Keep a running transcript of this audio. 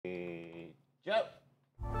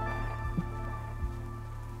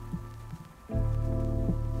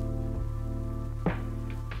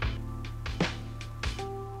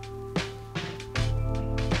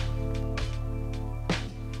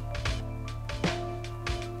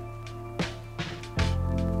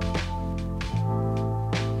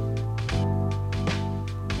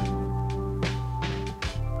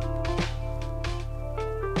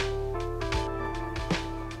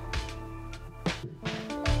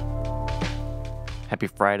Happy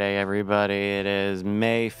Friday, everybody. It is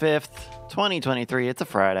May 5th, 2023. It's a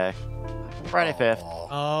Friday. Friday 5th.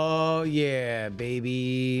 Oh, yeah,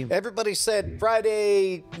 baby. Everybody said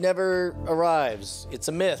Friday never arrives. It's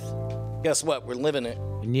a myth. Guess what? We're living it.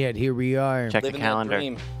 And yet, here we are. Check the Living that calendar.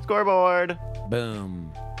 dream. Scoreboard.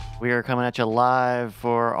 Boom. We are coming at you live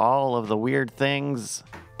for all of the weird things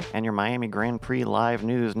and your Miami Grand Prix live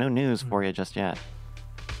news. No news for you just yet.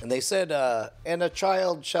 And they said, and a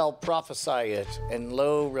child shall prophesy it. And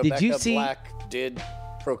lo, Rebecca Black did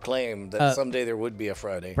proclaim that someday there would be a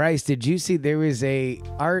Friday. Bryce, did you see there was a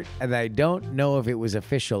art, and I don't know if it was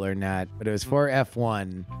official or not, but it was for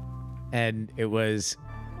F1, and it was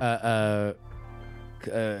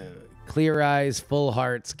clear eyes, full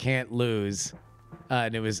hearts, can't lose.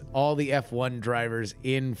 And it was all the F1 drivers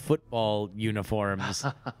in football uniforms,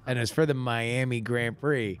 and it was for the Miami Grand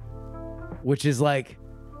Prix, which is like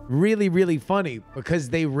really, really funny because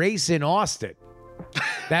they race in Austin.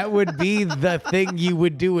 That would be the thing you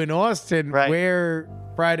would do in Austin, Right. where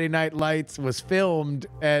Friday Night Lights was filmed,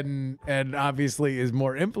 and obviously is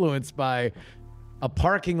more influenced by a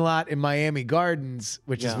parking lot in Miami Gardens,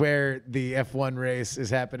 which is where the F1 race is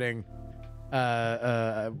happening.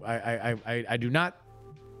 I do not,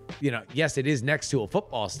 yes, it is next to a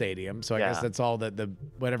football stadium, so I guess that's all that the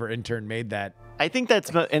whatever intern made that. I think that's,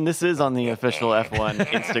 and this is on the official F1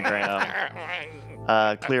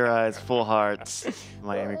 Instagram. Clear eyes, full hearts,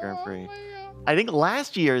 Miami Grand Prix. I think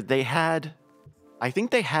last year they had,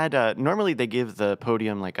 normally they give the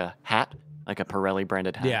podium like a hat, like a Pirelli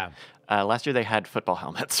branded hat. Yeah. Last year they had football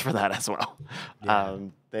helmets for that as well. Yeah.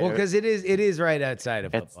 Well, because it is right outside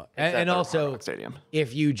of football, at and the also Rock Stadium.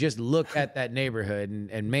 if you just look at that neighborhood,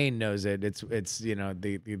 and Maine knows it, it's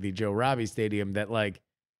the Joe Robbie Stadium that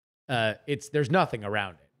there's nothing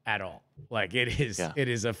around it at all. Like it is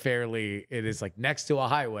like next to a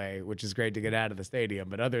highway, which is great to get out of the stadium.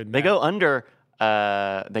 But other than They that, go under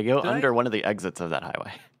one of the exits of that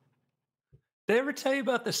highway. Did I ever tell you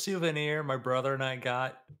about the souvenir my brother and I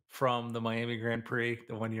got from the Miami Grand Prix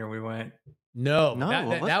the one year we went? No,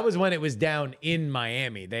 No, that was when it was down in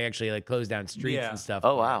Miami. They actually closed down streets and stuff.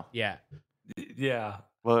 Oh, wow. Yeah. Yeah.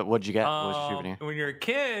 What'd you get? What was your souvenir? When you're a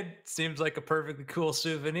kid, seems like a perfectly cool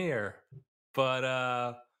souvenir. But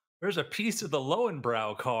there's a piece of the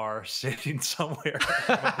Lowenbrow car sitting somewhere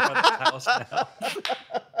at my brother's house now.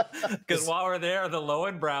 Because while we're there, the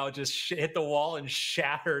Lowenbrow just hit the wall and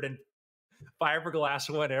shattered, and fiberglass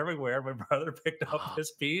went everywhere. My brother picked up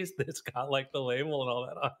this piece that's got like the label and all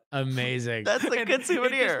that on it. Amazing. That's a good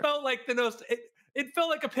souvenir. It just felt like the most. It felt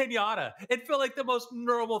like a pinata. It felt like the most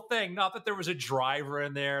normal thing. Not that there was a driver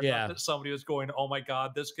in there. Yeah. Not that somebody was going, "Oh my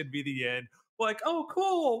God, this could be the end." Like, oh,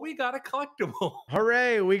 cool, we got a collectible.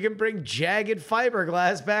 Hooray! We can bring jagged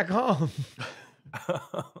fiberglass back home.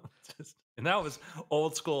 And that was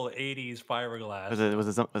old school '80s fiberglass.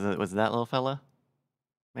 Was it that little fella?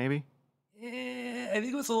 Maybe. Yeah, I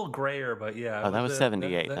think it was a little grayer, but yeah. Oh, that was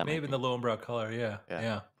 78. That That may might have been be. the Lowenbrow color. Yeah.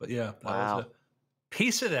 But yeah, that Wow. was a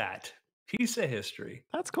piece of that. Piece of history.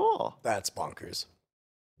 That's cool. That's bonkers.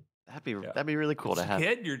 That'd be really cool to As a have.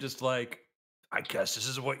 kid, you're just like, I guess this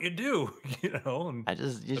is what you do, And You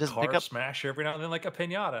the just car pick up. smash every now and then like a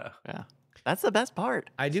pinata. Yeah, that's the best part.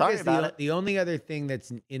 I do Sorry guess about it. the only other thing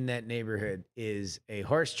that's in that neighborhood is a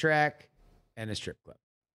horse track and a strip club.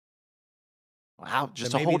 Wow,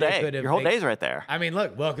 just So a maybe whole they day. could have Your whole made- day's right there. I mean,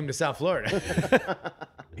 look, welcome to South Florida.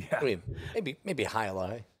 Yeah. I mean, maybe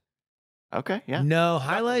Highlight. Okay, yeah. No,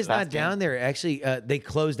 Highlight's not Fast game. down there. Actually, they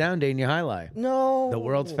closed down Dania Highlight, No. the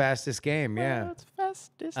world's fastest game. Yeah. That's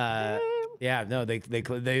fastest. Yeah, no,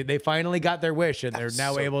 they finally got their wish, and they're That's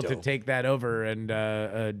now so able to dope. take that over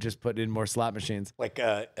and just put in more slot machines. Like,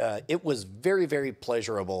 it was very, very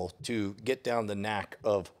pleasurable to get down the knack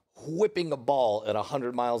of whipping a ball at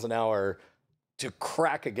 100 miles an hour to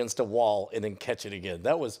crack against a wall and then catch it again.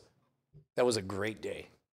 That was a great day.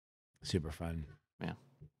 Super fun.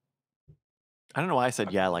 I don't know why I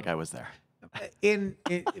said yeah like I was there.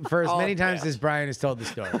 For as Oh, many times yeah. as Brian has told the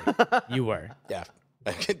story, you were. Yeah.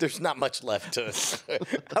 There's not much left to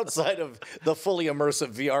outside of the fully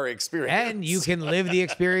immersive VR experience. And you can live the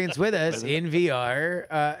experience with us in VR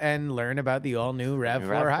and learn about the all-new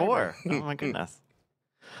RAV4 hybrid. RAV4. Oh my goodness.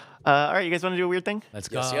 All right, you guys want to do a weird thing? Let's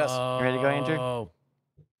go. Yes, yes. You ready to go, Andrew?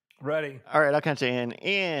 Ready. All right, I'll count you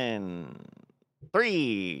in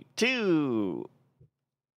 3, 2.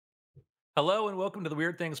 Hello and welcome to the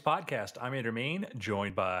Weird Things Podcast. I'm Andrew Mean,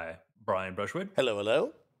 joined by Brian Brushwood,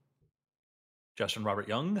 Hello. Justin Robert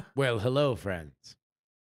Young, Well, hello, friends.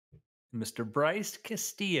 Mr. Bryce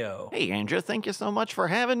Castillo. Hey, Andrew, thank you so much for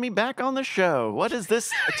having me back on the show. What is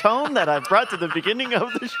this tone that I've brought to the beginning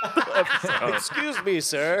of the episode? Excuse me,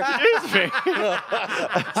 sir. Excuse me.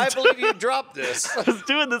 I believe you dropped this. I was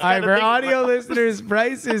doing this All right, kind for of thing. audio listeners,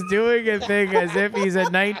 Bryce is doing a thing as if he's a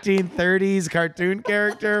 1930s cartoon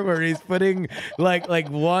character where he's putting like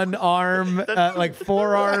one arm, like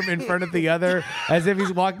forearm in front of the other, as if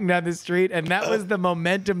he's walking down the street. And that was the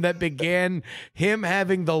momentum that began him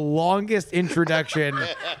having the longest introduction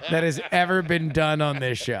that has ever been done on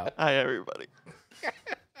this show. Hi, everybody.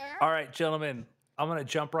 All right, gentlemen, I'm going to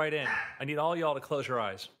jump right in. I need all y'all to close your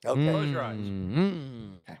eyes. Okay. Close your eyes.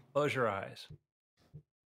 Mm. Close your eyes.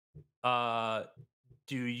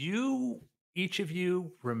 Do you, each of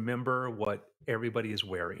you, remember what everybody is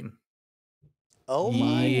wearing? Oh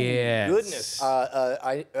my Yes.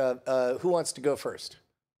 goodness. Who wants to go first?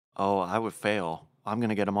 Oh, I would fail. I'm going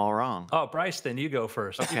to get them all wrong. Oh, Bryce, then you go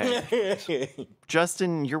first. Okay.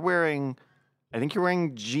 Justin, I think you're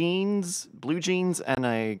wearing jeans, blue jeans, and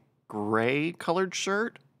a gray colored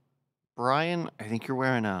shirt. Brian, I think you're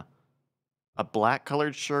wearing a black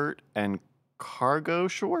colored shirt and cargo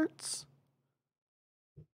shorts.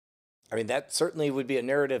 I mean, that certainly would be a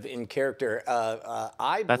narrative in character.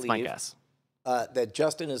 I That's my believe guess. that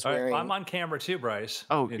Justin is All right, wearing. I'm on camera too, Bryce.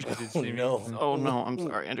 Oh, Did you Oh, see me? no. Oh no, I'm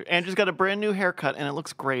sorry, Andrew. Andrew's got a brand new haircut and it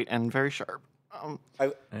looks great and very sharp. I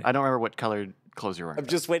don't remember what colored clothes you're wearing. I'm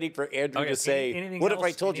just waiting for Andrew Okay, to say, anything what if I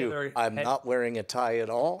else? told Any you other I'm head- not wearing a tie at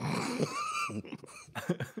all?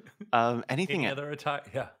 Anything? Any other attire?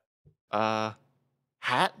 Yeah.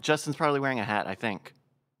 Hat. Justin's probably wearing a hat, I think.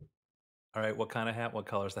 All right. What kind of hat? What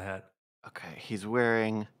color's the hat? Okay, he's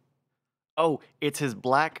wearing. Oh, it's his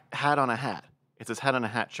black hat on a hat. It's his hat on a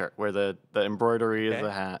hat shirt where the embroidery is Okay.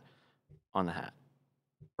 the hat on the hat.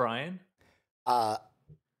 Brian? I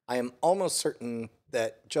am almost certain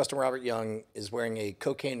that Justin Robert Young is wearing a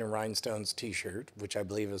Cocaine and Rhinestones t-shirt, which I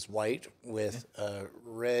believe is white with a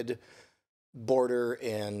red border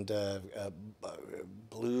and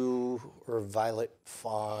blue or violet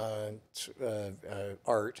font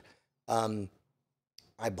art.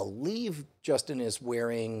 I believe Justin is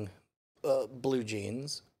wearing blue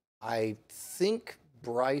jeans. I think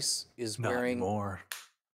Bryce is Not wearing more.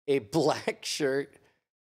 a black shirt.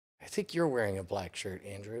 I think you're wearing a black shirt,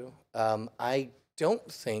 Andrew. I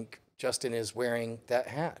don't think Justin is wearing that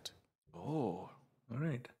hat. Oh, All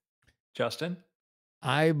right. Justin?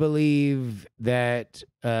 I believe that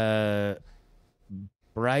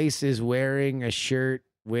Bryce is wearing a shirt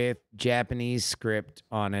with Japanese script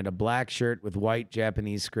on it, a black shirt with white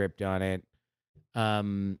Japanese script on it.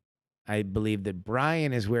 I believe that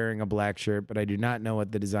Brian is wearing a black shirt, but I do not know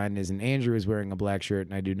what the design is. And Andrew is wearing a black shirt,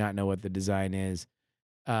 and I do not know what the design is.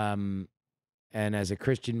 And as a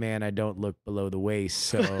Christian man, I don't look below the waist,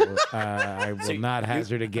 so I will So not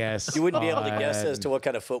hazard a guess. You wouldn't be able to guess as to on- what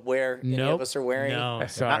kind of footwear any of Nope. us are wearing. No,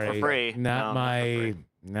 sorry, free. Not No, not for my, free.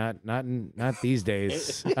 not these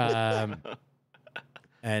days.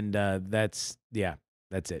 And that's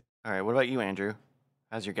it. All right. What about you, Andrew?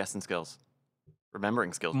 How's your guessing skills?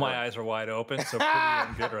 Remembering skills. My really? eyes are wide open, so pretty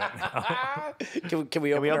damn good right now. Can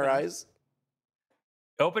we open our eyes?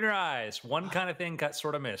 Open your eyes. One kind of thing got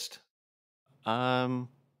sort of missed. You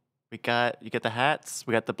get the hats.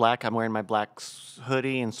 We got the black. I'm wearing my black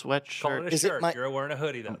hoodie and Call it sweatshirt. a Is it shirt. my- You're wearing a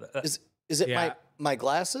hoodie, though. Is it Yeah. my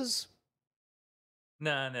glasses?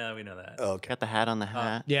 No, we know that. Oh, okay. Got the hat on the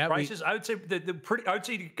hat. Yeah, Bryce is, I would say I would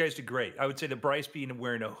say you guys did great. I would say that Bryce being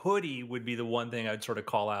wearing a hoodie would be the one thing I'd sort of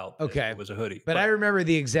call out. that Okay. it was a hoodie. but I remember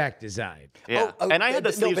the exact design. Yeah. And I had the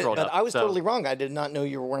no, sleeves rolled but up. I was so- totally wrong. I did not know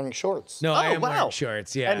you were wearing shorts. No, I Oh, am wow. wearing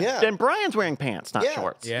shorts. Yeah. And, Yeah. and Brian's wearing pants, not Yeah.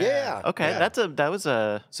 shorts. Yeah. Yeah. Okay, yeah. that was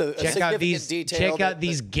a So a Check out significant these. detail Check that- out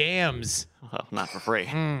these gams. well, not for free.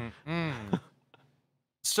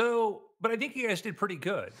 So, but I think you guys did pretty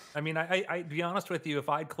good. I mean, I to be honest with you, if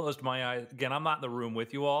I'd closed my eyes again, I'm not in the room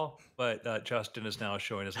with you all, but Justin is now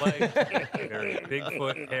showing his legs, very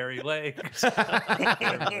Bigfoot, hairy legs.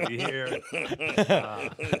 Everybody here.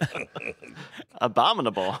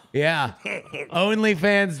 Abominable. Yeah.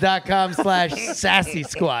 Onlyfans.com/sassy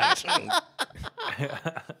squatch.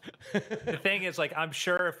 The thing is, like, I'm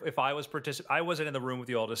sure if I was I wasn't in the room with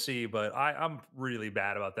you all to see, but I'm really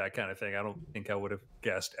bad about that kind of thing. I don't think I would have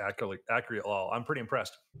guessed accurately at all. I'm pretty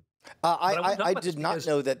impressed. I much did not because-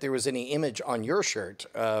 know that there was any image on your shirt.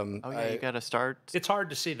 Oh yeah, you got to start. It's hard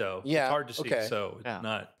to see, though. Yeah, It's hard to see, okay. so it's Yeah.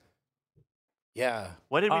 not. Yeah.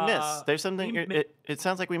 What did we miss? Uh, There's something. we mi- It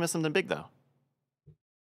sounds like we missed something big though.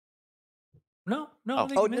 No, No, Oh. I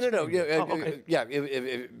think Oh you no, missed no, no. one. Yeah, Oh,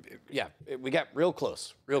 okay. Yeah, we got real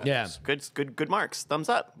close. Real Yeah. close. Good marks. Thumbs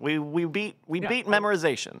up. We beat Yeah.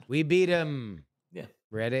 memorization. We beat him. Yeah.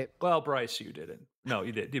 Reddit. Well, Bryce, you didn't. No,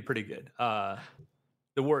 you did. You did pretty good.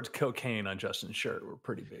 The words cocaine on Justin's shirt were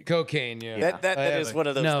pretty big. Cocaine, yeah. That I is haven't- one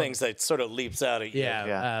of those no. things that sort of leaps out at you. Yeah,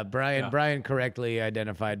 Yeah. Brian. Yeah. Brian correctly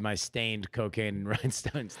identified my stained cocaine and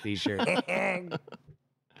rhinestones T-shirt.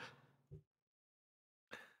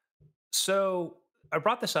 So I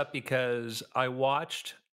brought this up because I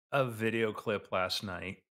watched a video clip last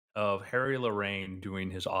night of Harry Lorraine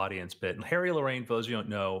doing his audience bit. And Harry Lorraine, for those of you who don't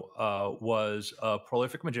know, was a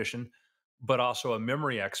prolific magician, but also a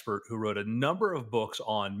memory expert who wrote a number of books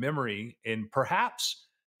on memory and perhaps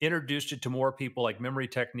introduced it to more people like memory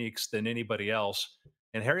techniques than anybody else.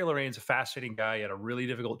 And Harry Lorraine's a fascinating guy. He had a really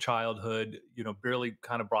difficult childhood, barely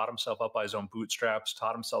kind of brought himself up by his own bootstraps,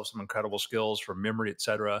 taught himself some incredible skills from memory,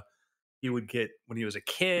 etc. He would get, when he was a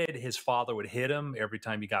kid, his father would hit him every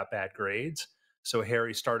time he got bad grades. So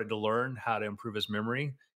Harry started to learn how to improve his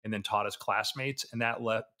memory and then taught his classmates. And that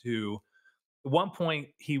led to, at one point,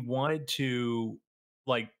 he wanted to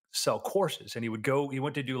sell courses, and he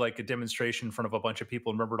went to do like a demonstration in front of a bunch of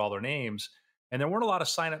people and remembered all their names. And there weren't a lot of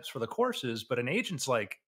signups for the courses, but an agent's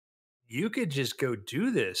like, you could just go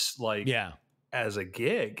do this Yeah. as a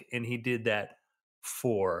gig. And he did that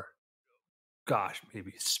for, gosh,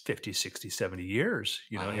 maybe 50, 60, 70 years.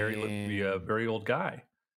 Harry lived to be a very old guy.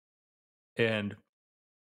 And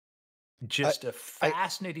just a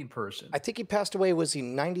fascinating person. I think he passed away. Was he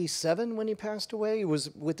 97 when he passed away? It was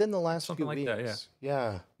within the last Something few like weeks.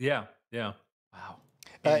 that, Yeah. Yeah. Wow.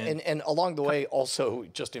 And along the way, also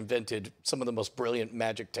just invented some of the most brilliant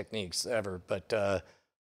magic techniques ever. But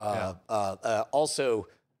also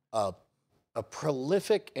a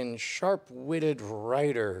prolific and sharp-witted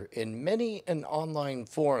writer in many an online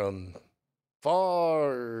forum.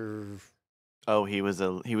 Oh, he was a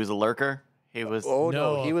lurker. He was. Oh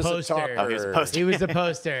No, no, he a was a poster. talker. Oh, he was a poster. He was the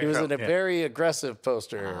poster. He was a Yeah. very aggressive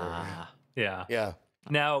poster. Yeah. Yeah.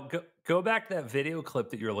 Now go back to that video clip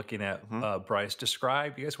that you're looking at, Bryce. You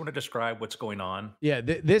guys want to describe what's going on? Yeah,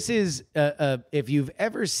 this is if you've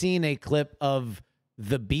ever seen a clip of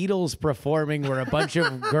the Beatles performing where a bunch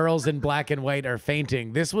of girls in black and white are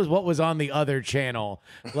fainting, this was what was on the other channel.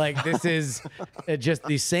 Like, this is just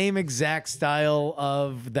the same exact style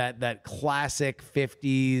of that classic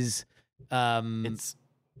 50s. It's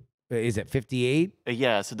Is it 58?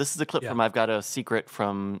 yeah. So this is a clip from I've Got a Secret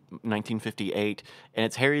from 1958, and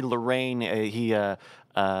it's Harry Lorraine. He had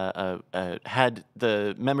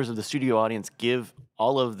the members of the studio audience give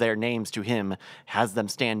all of their names to him, has them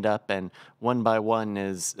stand up, and one by one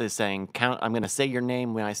is saying, "Count. I'm going to say your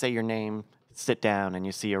name. When I say your name, sit down." And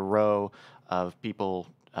you see a row of people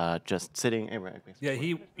just sitting. Yeah,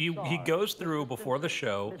 he goes through before the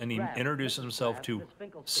show and he introduces himself to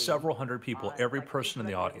several hundred people, every person in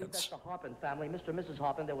the audience. The Hoppin family, Mr. and Mrs.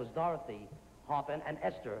 Hoppin. There was Dorothy Hoppin and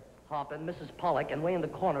Esther Hoppin, Mrs. Pollock, and way in the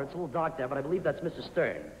corner, it's a little dark there, but I believe that's Mrs.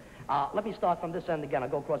 Stern. Let me start from this end again. I'll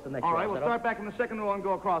go across the next All row. right, Is we'll that start back in the second row and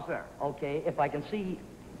go across there. Okay, if I can see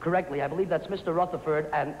correctly, I believe that's Mr. Rutherford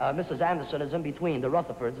and Mrs. Anderson is in between the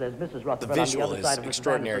Rutherfords. There's Mrs. Rutherford on the visual other is side of Mrs.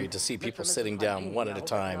 extraordinary Anderson. to see people Mr. and sitting Mrs. down Martini. one at I a hope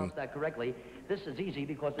I time. pronounced that correctly. This is easy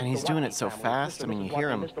because And it's he's the doing Watney it so family. fast. Mr. I mean, and you Mrs. hear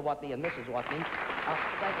Watney, him. Mr. Watney and Mrs. Watney.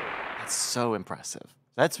 Thank you. That's so impressive.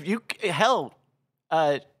 That's you. Hell,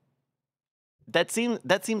 that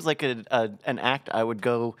seems like an act I would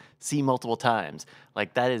go see multiple times.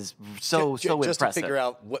 Like, that is so Just impressive. to figure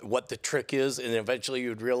out what the trick is, and eventually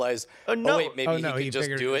you'd realize, no. oh wait, maybe no, he he could just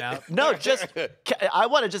figured do it it. out. No, just I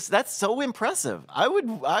want to just. That's so impressive. I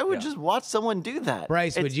would just watch someone do that.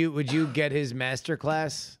 Bryce, It's- would you get his master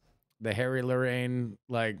class? The Harry Lorraine,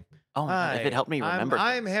 like, Oh, man, if it helped me remember.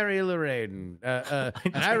 I'm Harry Lorraine, and I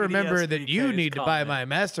JDS remember that you 3K's need to buy comment. my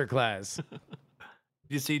master class.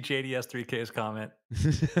 You see JDS 3K's comment?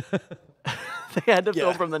 They had to Yeah.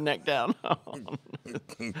 fill from the neck down.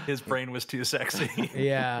 His brain was too sexy.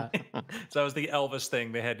 Yeah. So that was the Elvis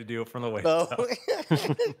thing. They had to do it from the waist Oh.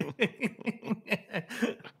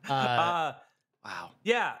 up. Wow.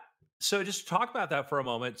 Yeah. So just to talk about that for a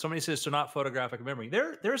moment. Somebody says, so not photographic memory.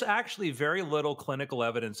 There's actually very little clinical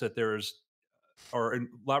evidence that or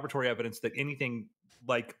laboratory evidence that anything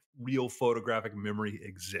like real photographic memory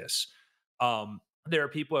exists. There are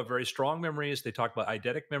people who have very strong memories. They talk about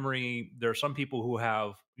eidetic memory. There are some people who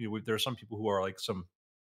have, there are some people who are like some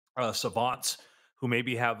savants who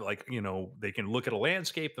maybe have they can look at a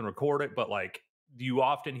landscape and record it, but like you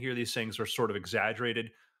often hear these things are sort of exaggerated.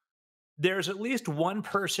 There's at least one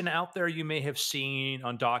person out there you may have seen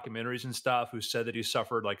on documentaries and stuff who said that he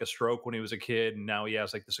suffered like a stroke when he was a kid and now he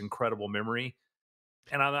has like this incredible memory.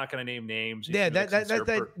 and I'm not going to name names. Yeah, even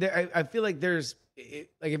though it's I feel like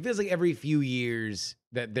it feels like every few years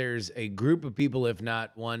that there's a group of people, if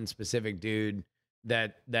not one specific dude,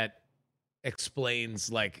 that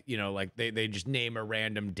explains, like, you know, like they just name a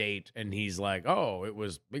random date and he's like, oh, it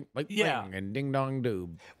was like Yeah. bling and ding dong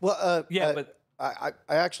doob. Well, but I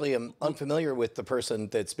actually am unfamiliar with the person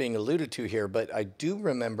that's being alluded to here, but I do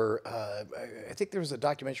remember, I think there was a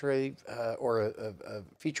documentary or a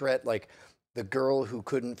featurette, like The Girl Who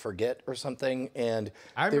Couldn't Forget or something. And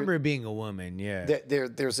I remember it being a woman. Yeah.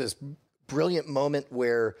 there's this brilliant moment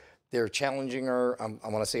where they're challenging her, I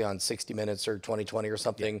want to say on 60 Minutes or 2020 or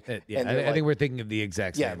something. Yeah, and I think we're thinking of the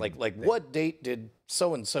exact same. yeah, like what date did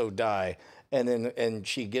so-and-so die? And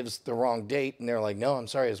she gives the wrong date, and they're like, no, I'm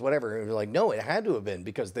sorry, it's whatever. And they're like, no, it had to have been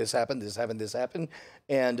because this happened, this happened, this happened.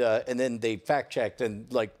 And then they fact-checked,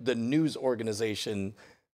 and like the news organization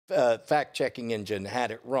fact-checking engine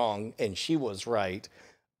had it wrong, and she was right.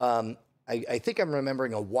 I think I'm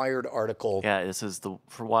remembering a Wired article. Yeah, this is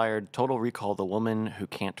for Wired, Total Recall, The Woman Who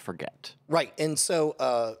Can't Forget. Right, and so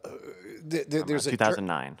there's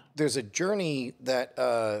 2009. There's a journey that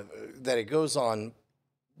it goes on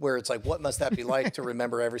where it's like, what must that be like to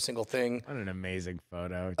remember every single thing? What an amazing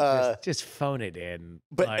photo. Just phone it in.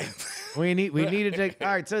 But like, we need to take. All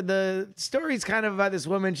right, so the story's kind of about this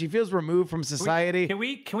woman. She feels removed from society. Can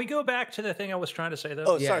we go back to the thing I was trying to say though?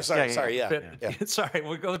 oh, Yeah. sorry, yeah. Sorry,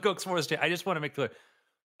 we'll go towards the. I just want to make clear,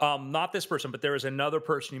 not this person, but there is another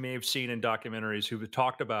person you may have seen in documentaries who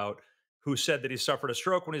talked about, who said that he suffered a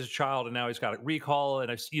stroke when he was a child and now he's got a recall.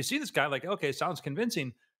 And you see this guy like, okay, sounds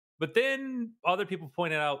convincing. But then other people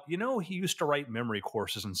pointed out, he used to write memory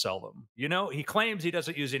courses and sell them. He claims he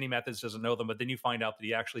doesn't use any methods, doesn't know them, but then you find out that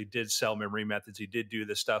he actually did sell memory methods. He did do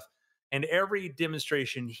this stuff. And every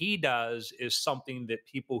demonstration he does is something that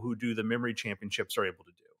people who do the memory championships are able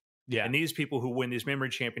to do. Yeah. And these people who win these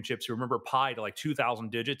memory championships, who remember pi to like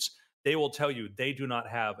 2,000 digits, they will tell you they do not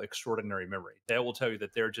have extraordinary memory. They will tell you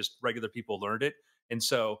that they're just regular people learned it. And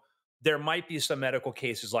so there might be some medical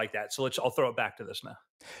cases like that. So I'll throw it back to this now.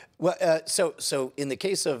 Well, so in the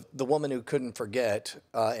case of The Woman Who Couldn't Forget,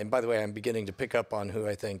 and by the way, I'm beginning to pick up on who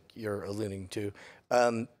I think you're alluding to.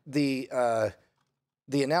 The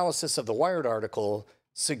analysis of the Wired article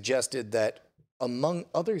suggested that, among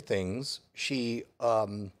other things, she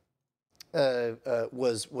was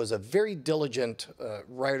a very diligent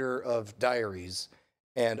writer of diaries,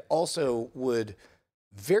 and also would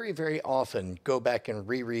very, very often go back and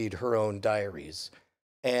reread her own diaries.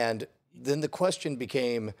 And then the question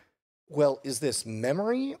became, well, is this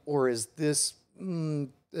memory or is this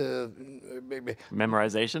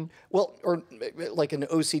Memorization? well, or like an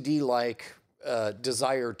OCD-like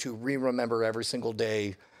desire to remember every single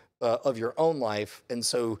day of your own life, and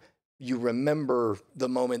so you remember the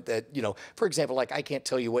moment that, for example, like I can't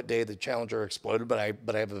tell you what day the Challenger exploded, but I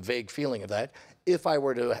have a vague feeling of that. If I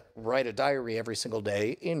were to write a diary every single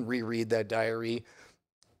day and reread that diary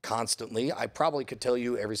constantly, I probably could tell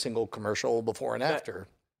you every single commercial before and after.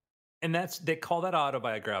 And they call that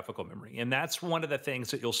autobiographical memory. And that's one of the things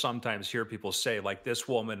that you'll sometimes hear people say, like this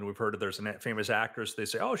woman, we've heard of, there's a famous actress, they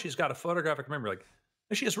say, oh, she's got a photographic memory. Like,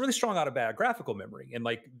 she has really strong autobiographical memory. And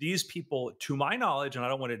like these people, to my knowledge, and I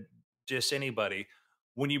don't want to diss anybody,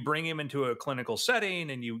 when you bring him into a clinical setting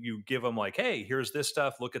and you give them like, hey, here's this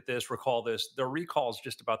stuff, look at this, recall this, their recall is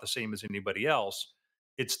just about the same as anybody else.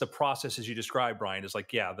 It's the process as you described, Brian, is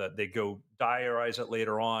like, yeah, they go diarize it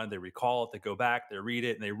later on, they recall it, they go back, they read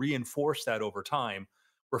it, and they reinforce that over time.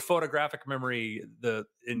 Where photographic memory,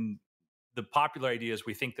 in the popular idea is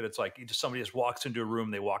we think that it's like somebody just walks into a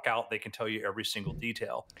room, they walk out, they can tell you every single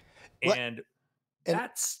detail. And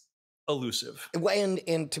that's elusive.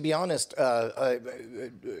 And to be honest, on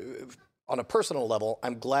a personal level,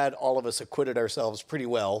 I'm glad all of us acquitted ourselves pretty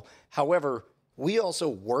well. However, we also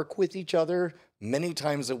work with each other many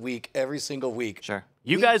times a week, every single week. Sure.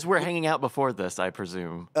 You guys were hanging out before this, I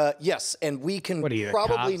presume. Yes, and we can What are you,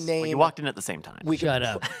 probably cops? name. You walked in at the same time. Shut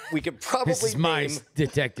up. We could probably This is my name.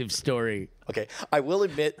 detective story. Okay, I will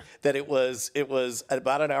admit that it was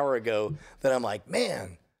about an hour ago that I'm like,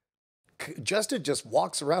 man, Justin just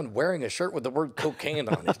walks around wearing a shirt with the word cocaine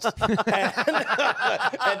on it. and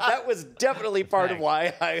that was definitely part of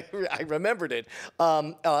why I remembered it.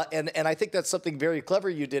 And I think that's something very clever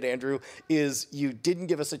you did, Andrew, is you didn't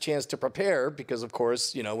give us a chance to prepare because, of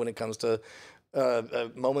course, when it comes to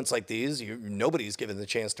moments like these, nobody's given the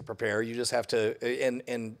chance to prepare. You just have to,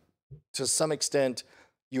 and to some extent,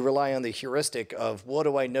 you rely on the heuristic of what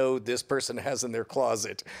do I know this person has in their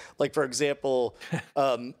closet? Like, for example,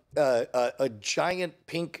 a giant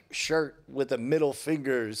pink shirt with a middle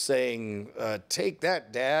finger saying, take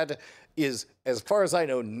that, Dad. is, as far as I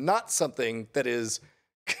know, not something that is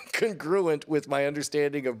congruent with my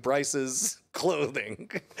understanding of Bryce's clothing.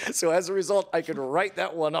 So as a result, I can write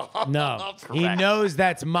that one off. No, he knows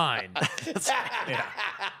that's mine.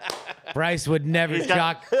 Bryce would never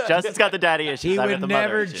jock. Justin's got the daddy issues. He I've got would the mother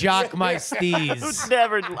never issues. jock my steez.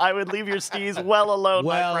 Never. I would leave your steez well alone,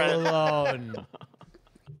 my Well friend. alone.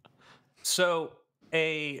 So,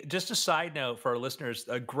 just a side note for our listeners,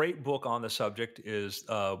 a great book on the subject is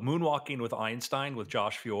Moonwalking with Einstein with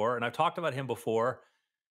Josh Fior, and I've talked about him before.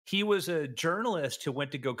 He was a journalist who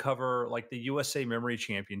went to go cover like the USA Memory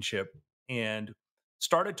Championship and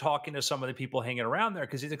started talking to some of the people hanging around there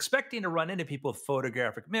because he's expecting to run into people with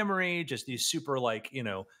photographic memory, just these super like,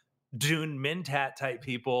 Dune Mentat type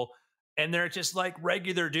people. And they're just like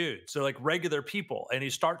regular dudes. They're like regular people. And he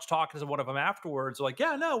starts talking to one of them afterwards, like,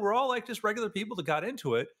 yeah, no, we're all like just regular people that got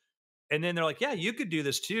into it. And then they're like, yeah, you could do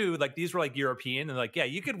this too. Like these were like European. And like, yeah,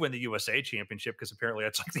 you could win the USA championship because apparently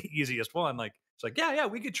that's like the easiest one. Like, it's like, yeah,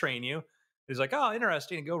 we could train you. He's like, oh,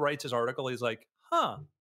 interesting. And go writes his article. He's like,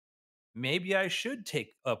 maybe I should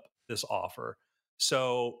take up this offer.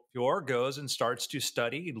 So Fior goes and starts to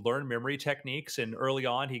study, learn memory techniques. And early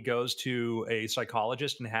on, he goes to a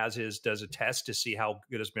psychologist and does a test to see how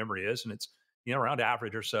good his memory is. And it's, around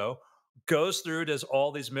average or so. Goes through, does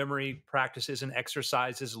all these memory practices and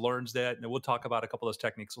exercises, learns that. And we'll talk about a couple of those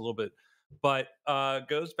techniques a little bit. But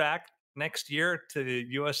goes back next year to the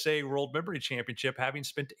USA World Memory Championship, having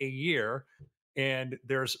spent a year. And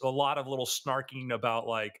there's a lot of little snarking about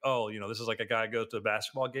like, oh, this is like a guy goes to a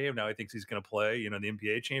basketball game. Now he thinks he's going to play, the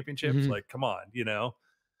NBA championships. Mhm. Like, come on,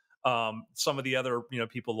 some of the other,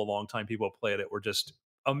 people, the longtime people who played it were just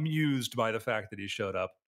amused by the fact that he showed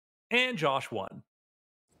up. And Josh won.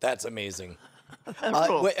 That's amazing.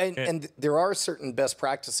 Cool. And there are certain best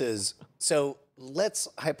practices. So let's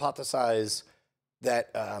hypothesize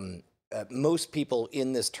that most people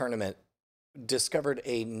in this tournament discovered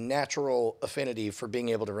a natural affinity for being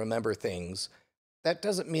able to remember things. That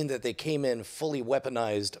doesn't mean that they came in fully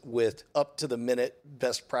weaponized with up to the minute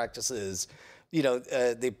best practices.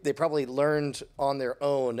 They probably learned on their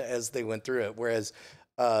own as they went through it. Whereas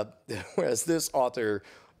this author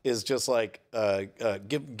is just like,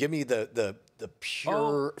 give me the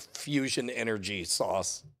pure fusion energy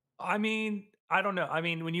sauce. I mean, I don't know. I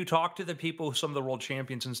mean, when you talk to the people, some of the world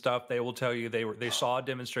champions and stuff, they will tell you they saw a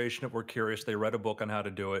demonstration and were curious. They read a book on how to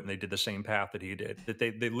do it, and they did the same path that he did. That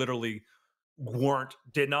they literally they weren't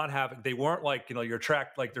like, your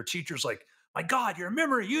track, like their teachers, like, my God, your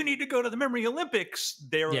memory, you need to go to the Memory Olympics.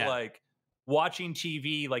 They were like watching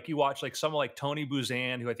TV, like you watch like someone like Tony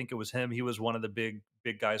Buzan, who I think it was him. He was one of the big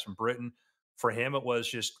guys from Britain. For him, it was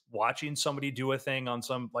just watching somebody do a thing on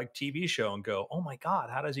some like TV show and go, oh my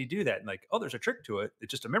God, how does he do that? And like, oh, there's a trick to it.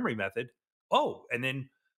 It's just a memory method. Oh, and then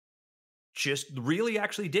just really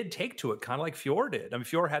actually did take to it, kind of like Fior did. I mean,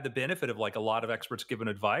 Fior had the benefit of like a lot of experts giving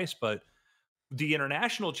advice, but the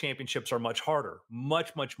international championships are much harder,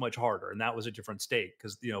 much, much, much harder. And that was a different state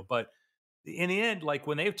because, but in the end, like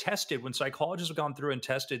when when psychologists have gone through and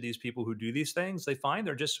tested these people who do these things, they find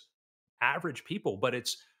they're just average people, but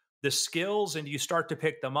it's the skills, and you start to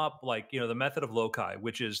pick them up, like, the method of loci,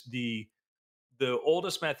 which is the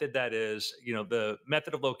oldest method. That is, the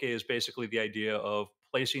method of loci is basically the idea of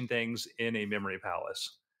placing things in a memory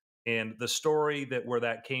palace. And the story where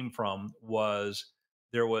that came from was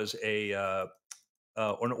there was an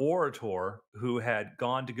orator who had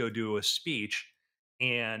gone to go do a speech,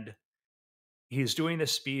 and he's doing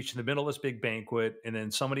this speech in the middle of this big banquet, and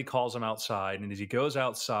then somebody calls him outside, and as he goes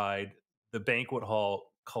outside, the banquet hall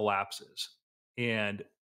collapses. And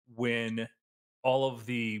when all of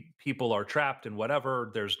the people are trapped and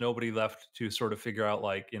whatever, there's nobody left to sort of figure out,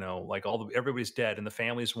 like, like everybody's dead, and the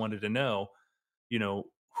families wanted to know,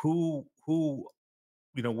 who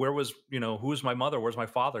who's my mother, where's my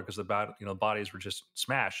father, because the bodies were just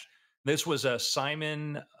smashed. This was a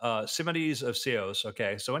Simonides of Ceos.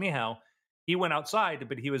 Okay, so anyhow, he went outside,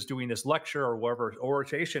 but he was doing this lecture or whatever,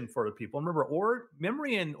 oration for the people. And remember,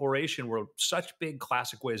 memory and oration were such big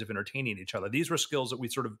classic ways of entertaining each other. These were skills that we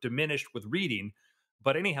sort of diminished with reading.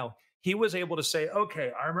 But anyhow, he was able to say,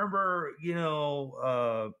 okay, I remember,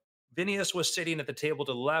 Vinius was sitting at the table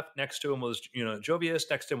to the left. Next to him was, Jovius.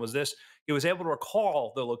 Next to him was this. He was able to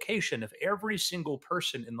recall the location of every single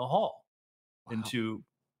person in the hall. Wow.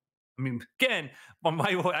 I mean, again,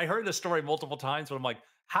 I heard this story multiple times, but I'm like,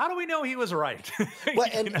 How do we know he was right? Well,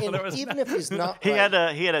 You and, know, and there was even no- if he's not He right, had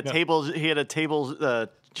a table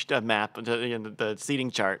map, the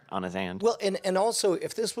seating chart on his hand. well, and also,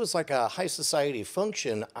 if this was like a high society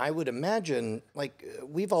function, I would imagine, like,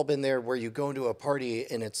 we've all been there where you go into a party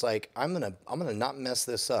and it's like, I'm gonna not mess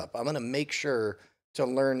this up. I'm gonna make sure to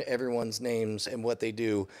learn everyone's names and what they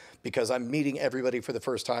do because I'm meeting everybody for the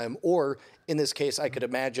first time. Or in this case, I could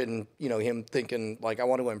imagine, him thinking like, I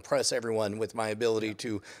want to impress everyone with my ability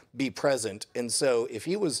to be present. And so if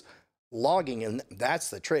he was logging, and that's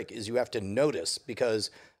the trick, is you have to notice because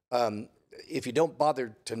if you don't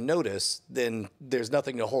bother to notice, then there's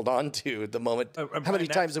nothing to hold on to at the moment. How many Brian,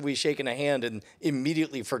 times have we shaken a hand and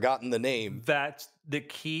immediately forgotten the name? That's the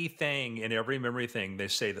key thing in every memory thing. They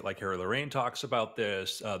say that, like, Harry Lorraine talks about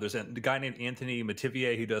this. There's a guy named Anthony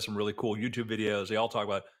Mativier who does some really cool YouTube videos. They all talk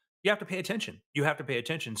about you have to pay attention. You have to pay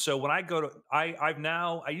attention. So when I go to,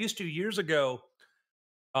 I used to years ago.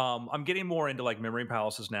 I'm getting more into like memory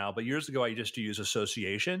palaces now, but years ago I used to use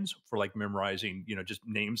associations for like memorizing, just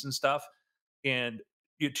names and stuff. And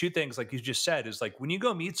two things, like you just said, is like when you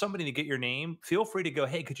go meet somebody to get your name, feel free to go,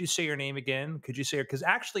 hey, could you say your name again? Could you say it? Because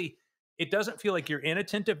actually, it doesn't feel like you're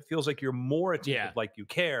inattentive. It feels like you're more attentive, Yeah. like you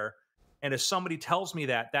care. And if somebody tells me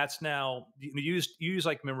that, that's now you use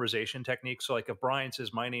like memorization techniques. So like if Brian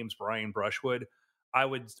says my name's Brian Brushwood, I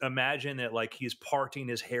would imagine that like he's parting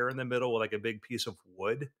his hair in the middle with like a big piece of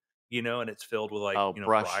wood, and it's filled with like Oh,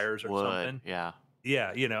 brush briars or wood. something. Yeah.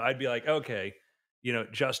 Yeah, I'd be like, okay,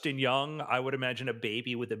 Justin Young, I would imagine a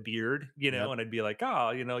baby with a beard, Yep. and I'd be like,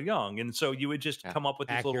 oh, Young. And so you would just Yeah. come up with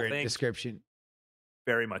these little Accurate things. description.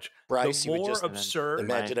 Very much. Bryce, The you would more just absurd.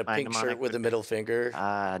 Imagine a my pink mnemonic shirt with a would be- middle finger.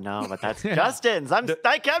 No, but that's Justin's. I'm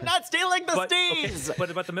not stealing the Okay, Steve's. but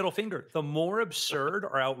about the middle finger, the more absurd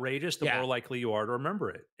or outrageous, the Yeah. more likely you are to remember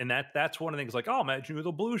it. And that's one of the things. Like, I'll imagine you with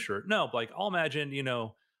a blue shirt. No, like I'll imagine,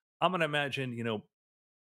 I'm gonna imagine,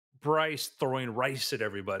 Bryce throwing rice at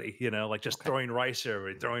everybody. Like just throwing rice at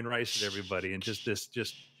everybody, and just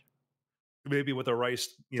maybe with a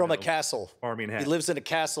rice From a castle. farming hat. He lives in a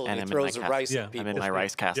castle and And he I'm in my throws the castle. rice Yeah. at people. I'm in my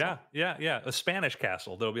rice castle. Yeah. A Spanish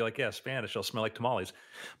castle. They'll be like, yeah, Spanish. They'll smell like tamales.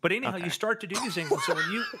 But anyhow, Okay. you start to do these things. And so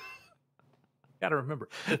when you got to remember,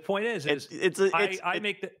 the point is I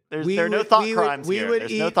make the. There are no thought crimes we here. would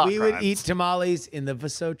There's eat, no thought we would crimes. eat tamales in the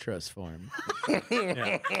Vosotros form.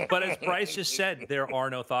 Yeah. But as Bryce just said, there are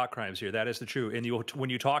no thought crimes here. That is the truth. And when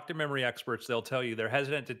you talk to memory experts, they'll tell you, they're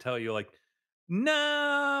hesitant to tell you, like,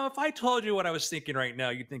 no, if I told you what I was thinking right now,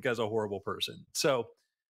 you'd think I was a horrible person. So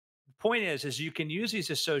the point is you can use these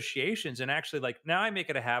associations and actually, like, now I make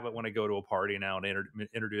it a habit when I go to a party now and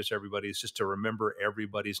introduce everybody, is just to remember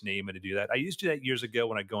everybody's name and to do that. I used to do that years ago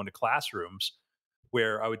when I go into classrooms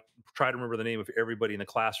where I would try to remember the name of everybody in the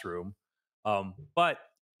classroom. But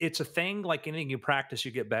it's a thing, like anything you practice,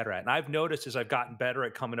 you get better at. And I've noticed as I've gotten better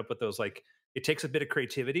at coming up with those, like, it takes a bit of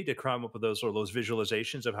creativity to come up with those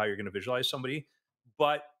visualizations of how you're going to visualize somebody.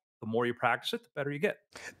 But the more you practice it, the better you get.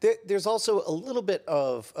 There's also a little bit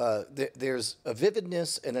of there's a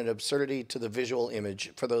vividness and an absurdity to the visual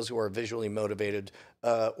image for those who are visually motivated,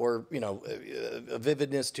 or a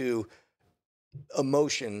vividness to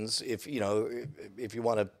emotions if you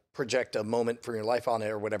want to project a moment from your life on it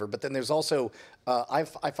or whatever. But then there's also I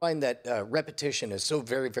find that repetition is so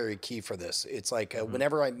very, very key for this. It's like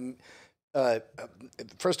whenever I'm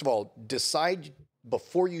first of all, decide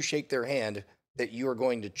before you shake their hand that you are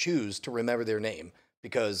going to choose to remember their name,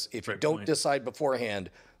 because if you don't decide beforehand,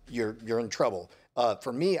 you're in trouble.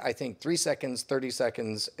 For me, I think 3 seconds, 30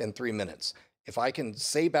 seconds, and 3 minutes. If I can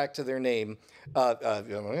say back to their name,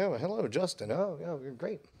 hello, Justin. Oh, yeah, you're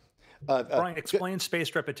great. Brian, explain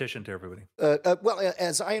spaced repetition to everybody. Well,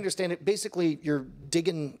 as I understand it, basically you're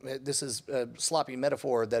digging. This is a sloppy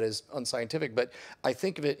metaphor that is unscientific, but I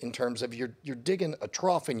think of it in terms of you're digging a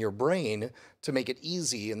trough in your brain to make it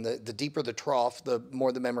easy, and the deeper the trough, the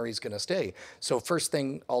more the memory is going to stay. So first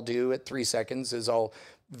thing I'll do at 3 seconds is I'll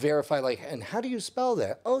verify, like, and how do you spell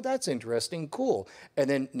that? Oh, that's interesting, cool. And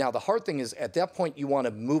then now the hard thing is at that point you want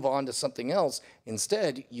to move on to something else.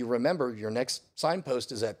 Instead, you remember your next signpost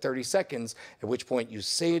is at 30 seconds, at which point you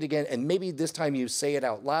say it again, and maybe this time you say it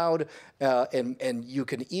out loud, and you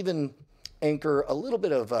can even anchor a little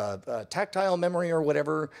bit of tactile memory or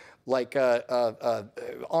whatever, like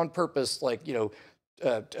on purpose, like,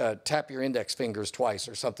 tap your index fingers twice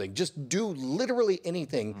or something. Just do literally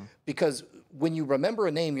anything, because when you remember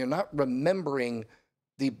a name, you're not remembering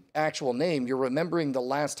the actual name. You're remembering the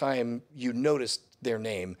last time you noticed their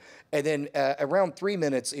name. And then around 3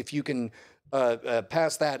 minutes, if you can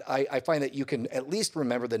past that, I find that you can at least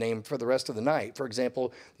remember the name for the rest of the night. For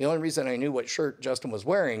example, the only reason I knew what shirt Justin was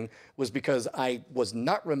wearing was because I was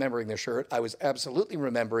not remembering the shirt. I was absolutely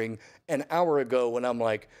remembering an hour ago when I'm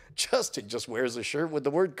like, Justin just wears a shirt with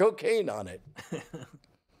the word cocaine on it.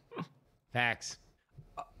 Facts.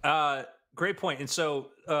 Great point. And so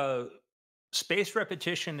space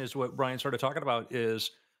repetition is what Brian started talking about.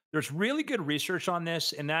 Is there's really good research on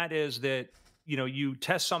this, and that is that you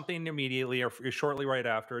test something immediately or shortly right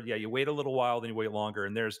after. Yeah, you wait a little while, then you wait longer.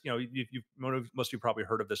 And there's most of you probably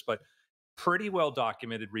heard of this, but pretty well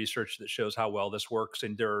documented research that shows how well this works.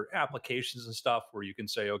 And there are applications and stuff where you can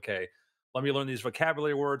say, okay, let me learn these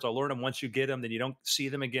vocabulary words. I'll learn them. Once you get them, then you don't see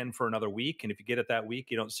them again for another week. And if you get it that week,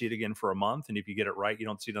 you don't see it again for a month. And if you get it right, you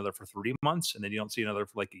don't see another for 3 months. And then you don't see another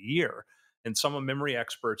for like a year. And some of memory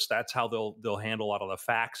experts, that's how they'll handle a lot of the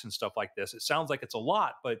facts and stuff like this. It sounds like it's a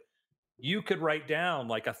lot, but you could write down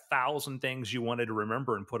like 1,000 things you wanted to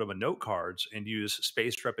remember and put them in note cards and use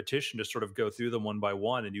spaced repetition to sort of go through them one by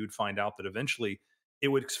one. And you would find out that eventually it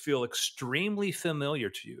would feel extremely familiar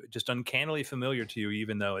to you, just uncannily familiar to you,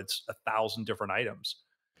 even though it's 1,000 different items.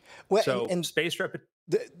 Well, So and spaced repetition.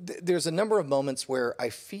 there's a number of moments where I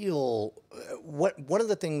feel one of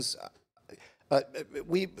the things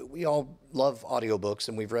we all love audiobooks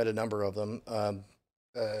and we've read a number of them.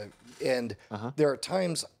 And there are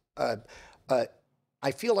times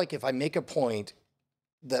I feel like if I make a point,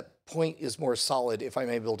 that point is more solid if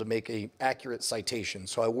I'm able to make a accurate citation.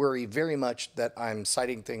 So I worry very much that I'm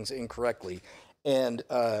citing things incorrectly. And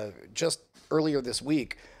just earlier this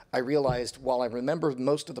week, I realized while I remember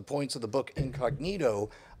most of the points of the book Incognito,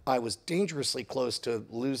 I was dangerously close to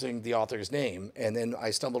losing the author's name. And then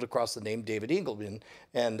I stumbled across the name David Eagleman,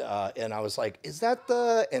 and I was like, is that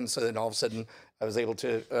the... And so then all of a sudden I was able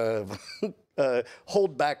to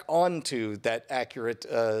hold back onto that accurate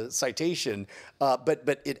citation.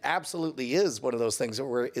 But it absolutely is one of those things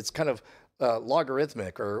where it's kind of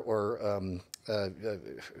logarithmic or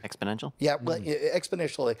Exponential? yeah, well,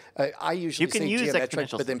 exponentially. I usually You can say use geometric,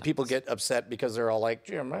 exponential but then people sometimes. get upset because they're all like,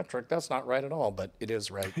 geometric, that's not right at all, but it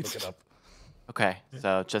is right. Look it up. Okay,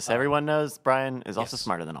 so just so everyone knows, Brian is also yes.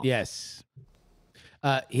 smarter than all. Yes.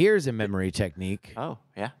 Here's a memory technique. Oh,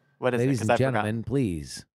 yeah. What is it? Ladies 'Cause and I forgot. gentlemen,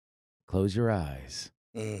 please close your eyes.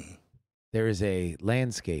 Mm. There is a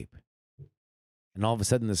landscape, and all of a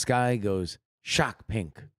sudden the sky goes shock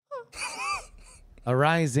pink.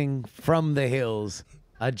 Arising from the hills,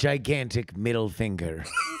 a gigantic middle finger.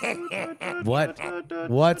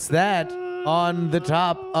 What's that on the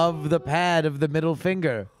top of the pad of the middle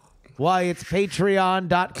finger? Why, it's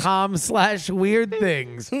patreon.com/weird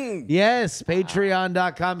things. Yes,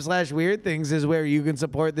 patreon.com/weird things is where you can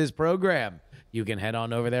support this program. You can head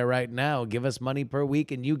on over there right now, give us money per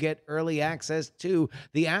week, and you get early access to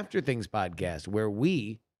the After Things podcast, where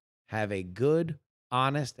we have a good,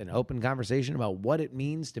 honest, and open conversation about what it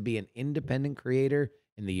means to be an independent creator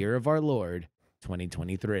in the year of our Lord,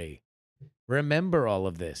 2023. Remember all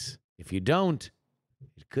of this. If you don't,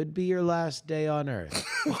 it could be your last day on earth.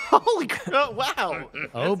 Holy crap! Wow.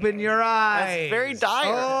 Open your eyes. very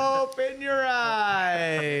dire. Open your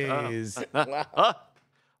eyes.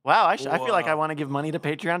 Wow, I feel like I want to give money to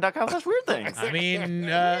patreon.com/weird things. I mean,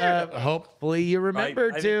 hopefully you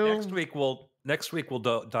remember I think to. next week we'll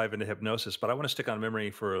dive into hypnosis, but I want to stick on memory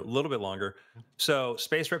for a little bit longer. So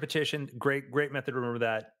space repetition, great method to remember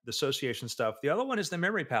that. The association stuff. The other one is the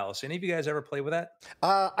memory palace. Any of you guys ever play with that?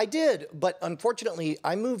 I did, but unfortunately,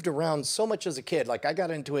 I moved around so much as a kid. Like, I got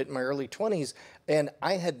into it in my early 20s, and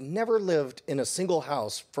I had never lived in a single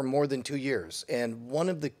house for more than 2 years. And one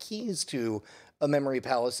of the keys to a memory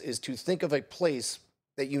palace is to think of a place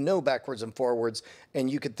that you know backwards and forwards, and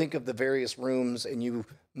you could think of the various rooms, and you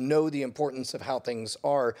know the importance of how things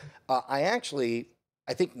are. I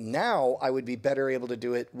think now I would be better able to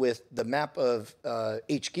do it with the map of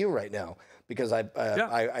HQ right now, because I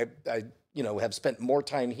have spent more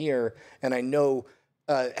time here, and I know,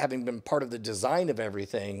 having been part of the design of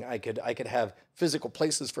everything, I could have physical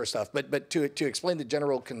places for stuff. But to explain the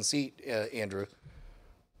general conceit, Andrew.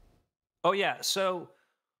 Oh yeah. So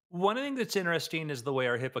one thing that's interesting is the way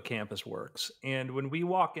our hippocampus works. And when we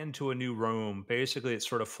walk into a new room, basically it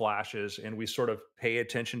sort of flashes and we sort of pay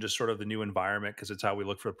attention to sort of the new environment because it's how we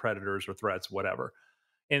look for predators or threats, whatever.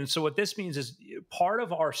 And so what this means is part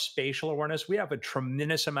of our spatial awareness, we have a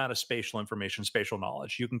tremendous amount of spatial information, spatial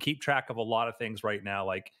knowledge. You can keep track of a lot of things right now.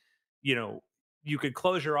 Like, you could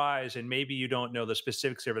close your eyes and maybe you don't know the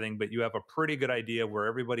specifics of everything, but you have a pretty good idea where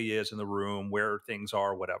everybody is in the room, where things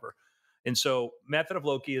are, whatever. And so, method of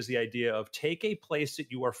Loki is the idea of take a place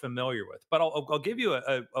that you are familiar with. But I'll give you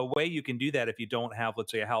a way you can do that if you don't have,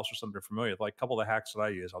 let's say, a house or something you're familiar with. Like a couple of the hacks that I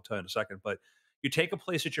use, I'll tell you in a second. But you take a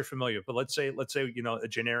place that you're familiar with. But let's say a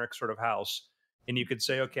generic sort of house, and you could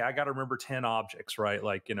say, okay, I got to remember 10 objects, right?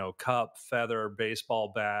 Like cup, feather,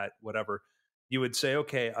 baseball bat, whatever. You would say,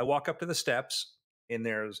 okay, I walk up to the steps, and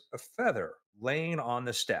there's a feather laying on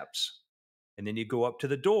the steps, and then you go up to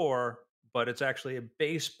the door, but it's actually a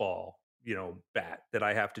baseball bat that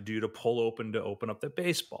I have to do to pull open to open up the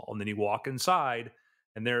baseball. And then you walk inside,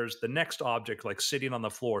 and there's the next object like sitting on the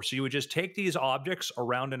floor. So you would just take these objects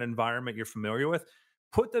around an environment you're familiar with,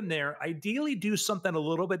 put them there, ideally do something a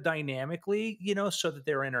little bit dynamically, so that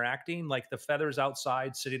they're interacting, like the feathers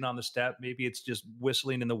outside sitting on the step. Maybe it's just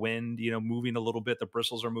whistling in the wind, moving a little bit. The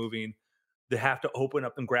bristles are moving. They have to open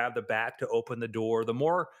up and grab the bat to open the door. The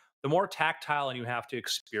more tactile and you have to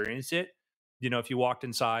experience it. If you walked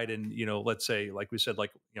inside and, let's say, like we said,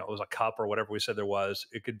 like, it was a cup or whatever we said there was,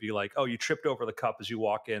 it could be like, oh, you tripped over the cup as you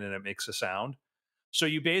walk in and it makes a sound. So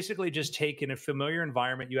you basically just take in a familiar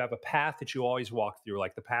environment, you have a path that you always walk through,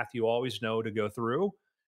 like the path you always know to go through.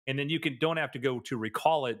 And then don't have to go to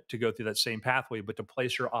recall it to go through that same pathway, but to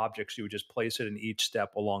place your objects, you would just place it in each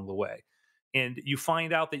step along the way. And you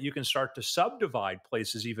find out that you can start to subdivide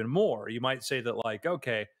places even more. You might say that, like,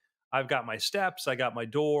 okay, I've got my steps, I got my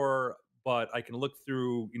door, but I can look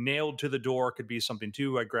through. Nailed to the door could be something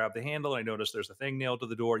too. I grab the handle and I notice there's a thing nailed to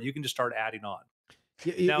the door. You can just start adding on.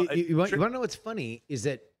 Now, You want to know what's funny is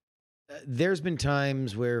that there's been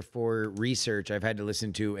times where for research I've had to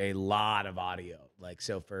listen to a lot of audio. Like,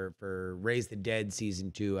 so for Raise the Dead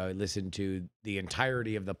season 2, I would listen to the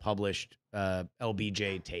entirety of the published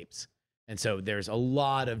LBJ tapes. And so there's a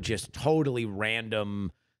lot of just totally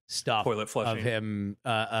random stuff Toilet flushing of him.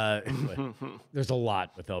 There's a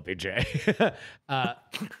lot with LBJ.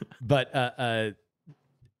 But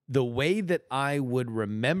the way that I would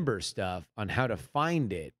remember stuff on how to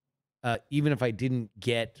find it, even if I didn't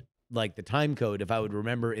get like the time code, if I would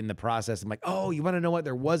remember in the process, I'm like, oh, you want to know what?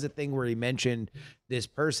 There was a thing where he mentioned this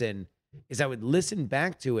person, is I would listen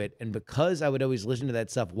back to it. And because I would always listen to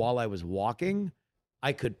that stuff while I was walking,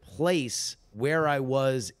 I could place where I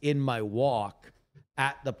was in my walk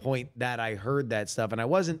at the point that I heard that stuff. And I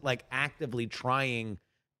wasn't like actively trying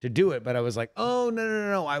to do it, but I was like, oh,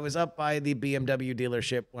 no. I was up by the BMW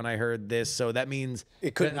dealership when I heard this. So that means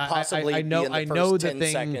It couldn't that possibly I know, be in the I first know the 10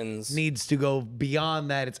 thing seconds. needs to go beyond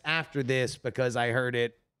that. It's after this because I heard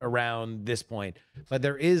it around this point. But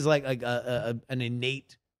there is like an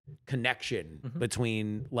innate connection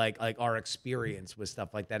between like our experience with stuff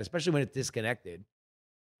like that, especially when it's disconnected.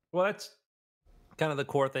 Well, that's kind of the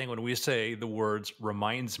core thing when we say the words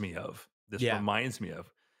reminds me of. This reminds me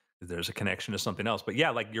of. There's a connection to something else. But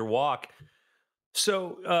yeah, like your walk.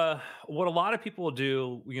 So what a lot of people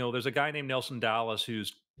do, there's a guy named Nelson Dallas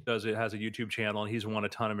has a YouTube channel, and he's won a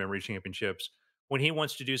ton of memory championships. When he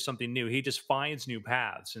wants to do something new, he just finds new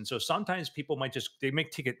paths. And so sometimes people might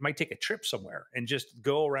take a trip somewhere and just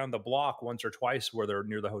go around the block once or twice where they're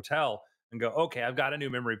near the hotel and go, okay, I've got a new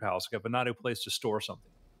memory palace, but not a place to store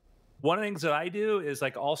something. One of the things that I do is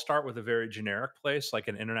like I'll start with a very generic place, like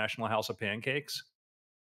an International House of Pancakes.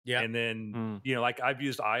 Yeah. And then, like I've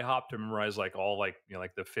used IHOP to memorize like all like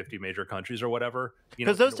the 50 major countries or whatever.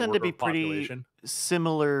 Because those in tend to order be of pretty population.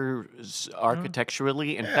 similar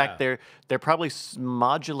architecturally. In fact, they're probably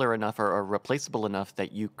modular enough or replaceable enough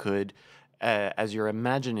that you could, as you're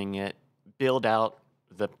imagining it, build out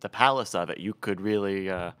the palace of it. You could really.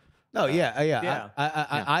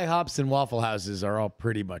 IHOPs and Waffle Houses are all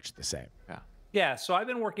pretty much the same. Yeah. So I've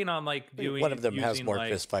been working on like doing. One of them has using, more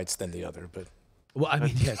like, fistfights than the other, but Well, I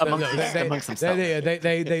mean, yes, amongst themselves.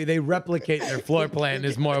 they replicate their floor plan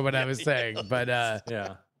is more what I was saying. But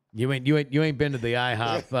Yeah. you ain't been to the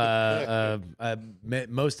IHOP.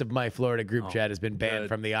 Most of my Florida group chat has been banned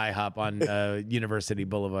from the IHOP on University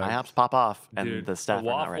Boulevard. IHOPs pop off, and Dude, the staff the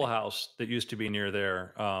are not Waffle ready. House that used to be near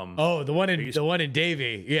there. Oh, the one in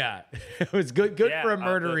Davie. Yeah, it was good for a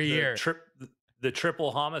murdery year. The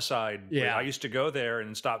triple homicide. Yeah. I used to go there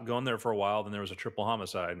and stopped going there for a while. Then there was a triple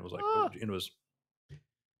homicide, and it was like,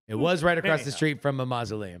 It was right across the Anyhow. street from a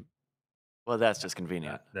mausoleum. Well, that's just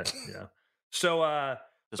convenient. yeah. So,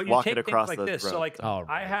 Just but you walk take it things across like the this. road. So, like, All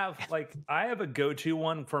I right. have a go-to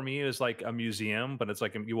one for me is like a museum, but it's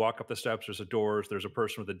like you walk up the steps. There's a doors. There's a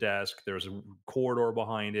person with a desk. There's a corridor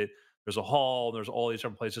behind it. There's a hall. There's all these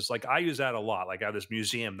different places. Like I use that a lot. Like I have this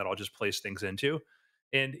museum that I'll just place things into.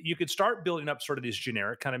 And you could start building up sort of these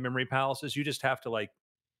generic kind of memory palaces. You just have to like,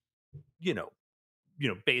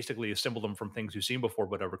 basically assemble them from things you've seen before,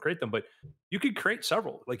 but never create them. But you could create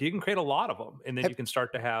several. Like you can create a lot of them, and then you can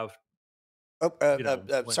start to have Oh,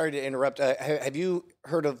 when- sorry to interrupt. Have you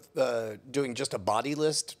heard of doing just a body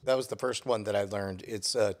list? That was the first one that I learned.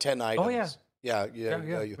 It's 10 items. Oh, yeah.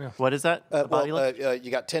 Yeah. What is that? A body Well, lift?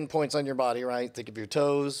 you got 10 points on your body, right? Think of your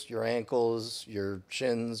toes, your ankles, your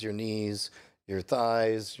shins, your knees, your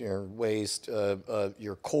thighs, your waist,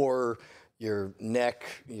 your core, your neck,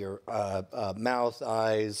 your mouth,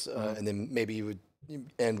 eyes, and then maybe you would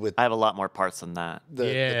end with I have a lot more parts than that.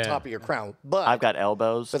 the Yeah. top of your crown. But I've got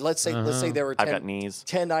elbows. but let's say there were I've 10, got knees.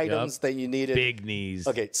 10 items that you needed. Big knees.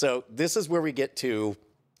 Okay, so this is where we get to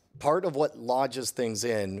part of what lodges things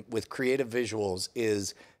in with creative visuals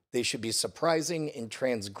is they should be surprising and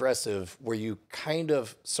transgressive where you kind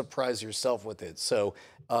of surprise yourself with it. So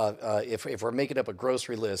if we're making up a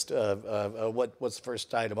grocery list, what's the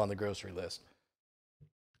first item on the grocery list?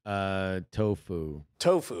 Tofu.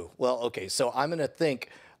 Tofu. Well, okay, so I'm going to think,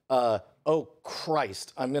 oh,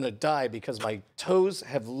 Christ, I'm going to die because my toes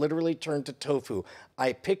have literally turned to tofu.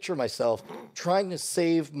 I picture myself trying to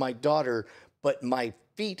save my daughter, but my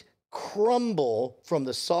feet crumble from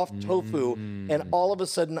the soft tofu, and all of a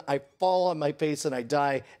sudden I fall on my face and I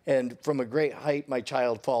die, and from a great height, my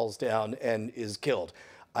child falls down and is killed.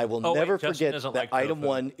 I will Oh, wait, never Justin forget doesn't that like item tofu.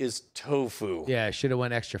 1 is tofu. Yeah, should have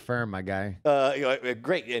went extra firm, my guy.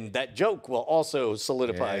 Great, and that joke will also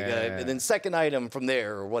solidify. Yeah. And then second item from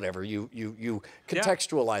there, or whatever, you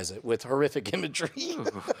contextualize it with horrific imagery.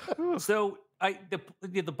 So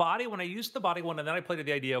the body, when I used the body one, and then I played with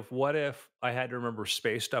the idea of what if I had to remember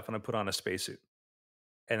space stuff and I put on a spacesuit,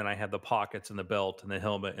 and then I had the pockets and the belt and the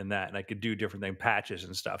helmet and that, and I could do different thing, patches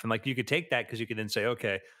and stuff, and like you could take that because you could then say,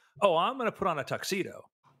 okay, oh, I'm going to put on a tuxedo.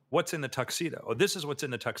 What's in the tuxedo? Oh, this is what's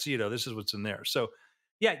in the tuxedo. This is what's in there. So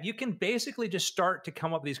yeah, you can basically just start to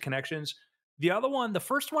come up with these connections. The other one, the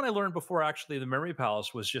first one I learned before actually the Memory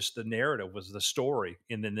Palace was just the narrative, was the story.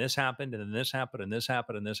 And then this happened, and then this happened, and this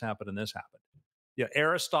happened, and this happened, and this happened. Yeah,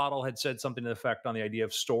 Aristotle had said something to the effect on the idea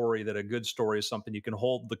of story, that a good story is something you can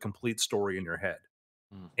hold the complete story in your head.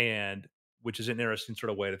 And which is an interesting sort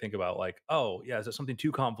of way to think about, like, oh, yeah, is that something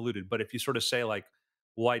too convoluted? But if you sort of say, like,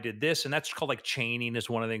 well, I did this, and that's called like chaining, is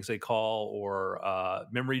one of the things they call, or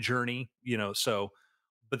memory journey, so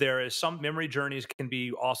but there is some memory journeys can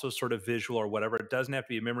be also sort of visual or whatever. It doesn't have to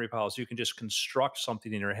be a memory palace. You can just construct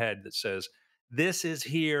something in your head that says this is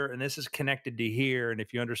here and this is connected to here, and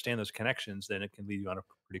if you understand those connections, then it can lead you on a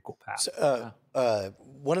pretty cool path. So,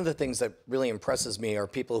 one of the things that really impresses me are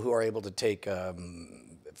people who are able to take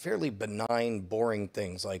fairly benign, boring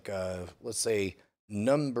things like, let's say,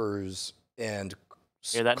 numbers and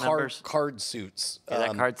Hear that, numbers? card suits. Yeah,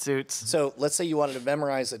 that card suits. So let's say you wanted to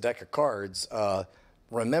memorize a deck of cards.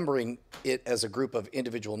 Remembering it as a group of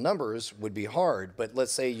individual numbers would be hard. But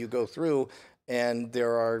let's say you go through and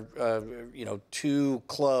there are, two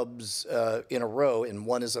clubs in a row, and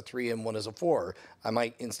one is a 3 and one is a 4. I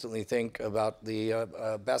might instantly think about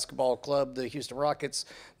the basketball club, the Houston Rockets.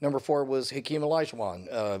 Number 4 was Hakeem Olajuwon,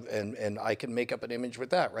 and I can make up an image with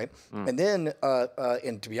that, right? And then,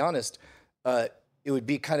 and to be honest, it would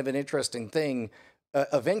be kind of an interesting thing.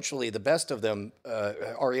 Eventually, the best of them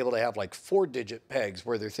are able to have like 4-digit pegs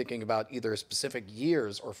where they're thinking about either specific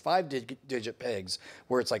years, or 5-digit pegs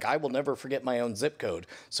where it's like, I will never forget my own zip code.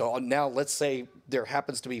 So now let's say there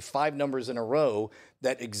happens to be 5 numbers in a row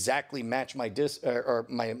that exactly match my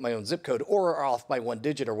my own zip code, or are off by 1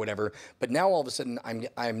 digit or whatever. But now all of a sudden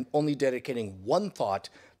I'm only dedicating one thought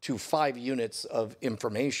to 5 units of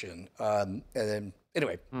information. And then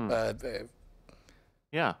anyway.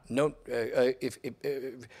 Yeah. No, if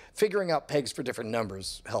figuring out pegs for different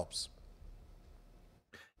numbers helps.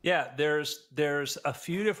 Yeah, there's a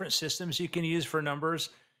few different systems you can use for numbers.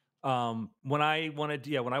 When I wanted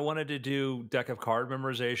to do deck of card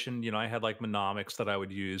memorization, I had like mnemonics that I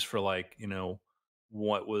would use for like,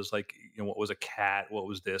 what was like, what was a cat, what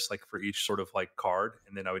was this, like for each sort of like card,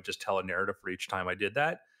 and then I would just tell a narrative for each time I did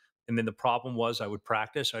that. And then the problem was I would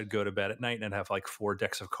practice. I'd go to bed at night and I'd have like 4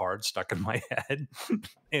 decks of cards stuck in my head.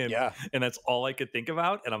 and that's all I could think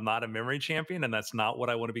about. And I'm not a memory champion. And that's not what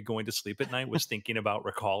I want to be going to sleep at night, was thinking about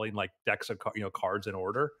recalling like decks of cards in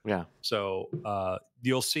order. Yeah. So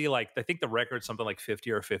you'll see, like, I think the record's something like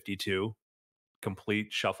 50 or 52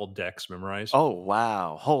 complete shuffled decks memorized. Oh,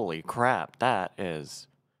 wow. Holy crap. That is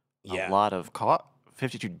a lot of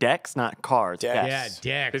 52 decks, not cards. Decks. Yes.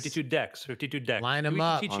 Yeah, decks. 52 decks. 52 decks. Line 'em We can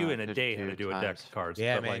up. teach you in a day how to 52 do a deck times. of cards.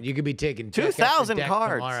 Yeah, but, man, like, you could be taking deck after 2,000 deck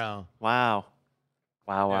cards. tomorrow. Wow.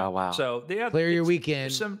 Wow, yeah. wow, wow. So Clear your it's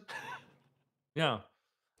weekend. Some, yeah,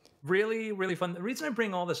 really, really fun. The reason I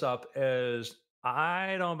bring all this up is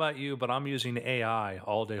I don't know about you, but I'm using AI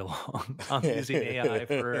all day long. I'm using AI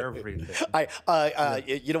for everything.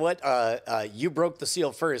 You know what? You broke the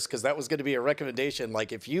seal first because that was going to be a recommendation.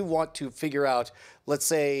 Like if you want to figure out, let's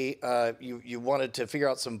say you wanted to figure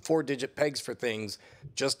out some 4-digit pegs for things,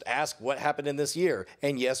 just ask what happened in this year.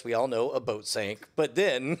 And yes, we all know a boat sank. But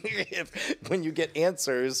then when you get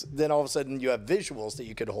answers, then all of a sudden you have visuals that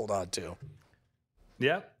you could hold on to.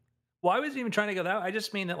 Yeah. Well, I wasn't even trying to go that. I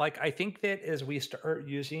just mean that, like, I think that as we start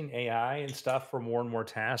using AI and stuff for more and more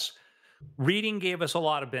tasks, reading gave us a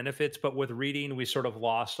lot of benefits, but with reading, we sort of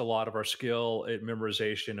lost a lot of our skill at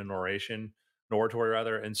memorization and oration, and oratory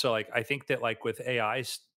rather. And so, like, I think that, like, with AI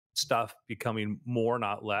stuff becoming more,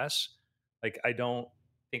 not less, like, I don't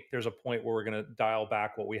think there's a point where we're going to dial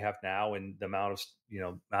back what we have now and the amount of,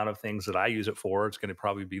 amount of things that I use it for. It's going to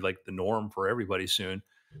probably be like the norm for everybody soon.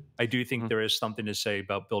 I do think there is something to say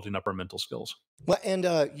about building up our mental skills. Well, and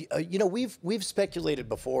we've speculated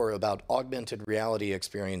before about augmented reality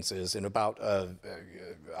experiences, and about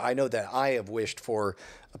I know that I have wished for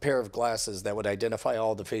a pair of glasses that would identify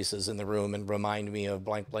all the faces in the room and remind me of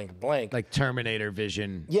blank, blank, blank. Like Terminator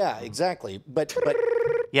vision. Yeah, exactly. But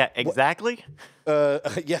Yeah, exactly.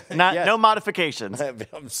 yeah, No modifications.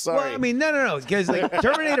 I'm sorry. Well, I mean, no, because like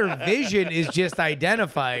Terminator vision is just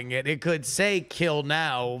identifying it. It could say "kill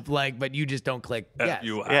now," but you just don't click yes.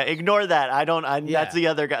 Yeah, ignore that. That's the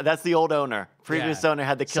other guy. That's the old owner. Previous owner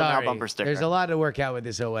had the kill now Sorry, bumper sticker. There's a lot to work out with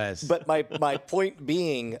this OS. But my point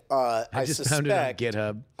being, I just found it on suspect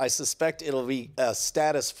GitHub. I suspect it'll be a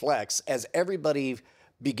status flex as everybody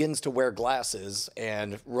begins to wear glasses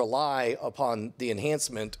and rely upon the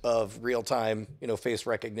enhancement of real-time, face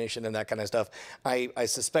recognition and that kind of stuff. I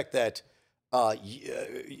suspect that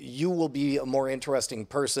you will be a more interesting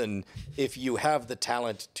person if you have the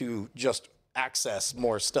talent to just access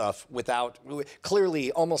more stuff without,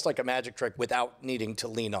 clearly almost like a magic trick, without needing to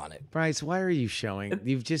lean on it. Bryce, why are you showing?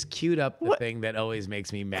 You've just queued up the thing that always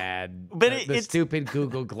makes me mad. But the it's stupid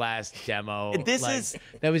Google Glass demo. That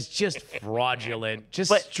was just fraudulent, just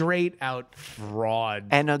But- straight out fraud.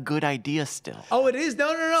 And a good idea still. Oh, it is? No.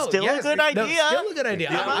 Still a good idea. Still a good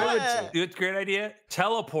idea. It's a great idea.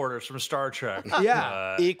 Teleporters from Star Trek.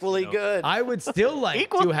 Yeah. Equally good. I would still like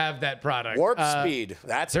to have that product. Warp speed.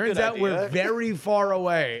 That's a Turns good out idea. we're very far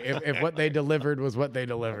away if what they delivered was what they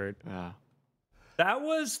delivered. Yeah. That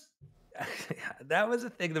was a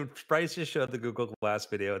thing that Bryce just showed the Google Glass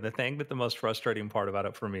video. And the thing that the most frustrating part about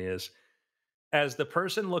it for me is, as the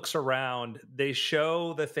person looks around, they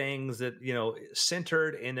show the things that,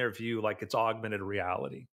 centered in their view, like it's augmented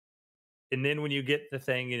reality. And then when you get the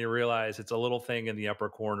thing and you realize it's a little thing in the upper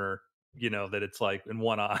corner, that it's like in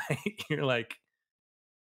one eye, you're like,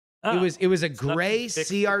 It was a it's nothing gray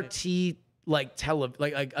fixed. CRT like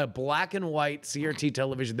a black and white CRT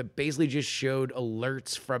television that basically just showed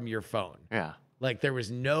alerts from your phone. Yeah. Like there was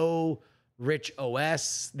no rich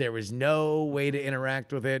OS, there was no way to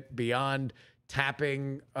interact with it beyond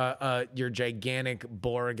tapping your gigantic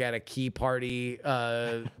Borg at a key party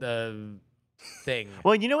thing.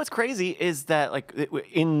 Well, you know what's crazy is that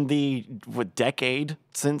in the decade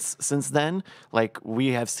since then, we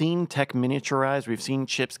have seen tech miniaturize. We've seen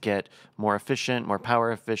chips get more efficient, more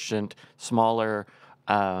power efficient, smaller.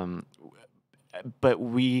 But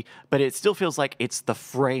it still feels like it's the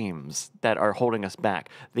frames that are holding us back.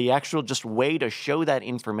 The actual just way to show that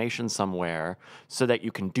information somewhere so that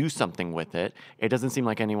you can do something with it. It doesn't seem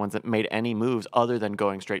like anyone's made any moves other than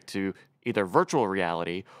going straight to either virtual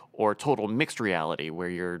reality or total mixed reality, where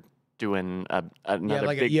you're doing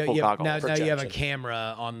another big full goggle. Now you have a projection.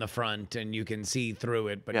 camera on the front and you can see through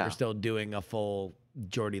it, but Yeah. you're still doing a full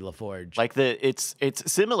Geordie LaForge.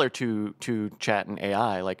 It's similar to chat and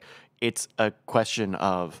AI. It's a question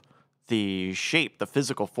of the shape, the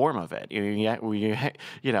physical form of it. They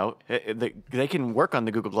can work on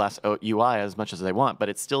the Google Glass UI as much as they want, but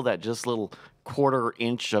it's still that just little quarter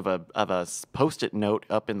inch of a Post-it note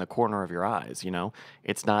up in the corner of your eyes.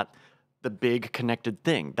 It's not the big connected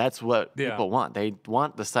thing. That's what people want. They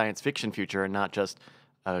want the science fiction future and not just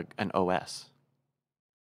an OS.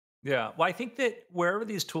 Yeah. Well, I think that wherever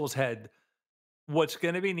these tools head, what's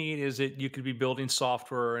going to be neat is that you could be building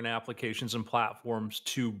software and applications and platforms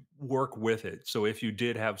to work with it. So if you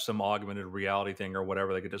did have some augmented reality thing or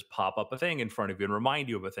whatever, they could just pop up a thing in front of you and remind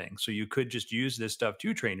you of a thing. So you could just use this stuff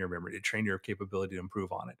to train your memory, to train your capability to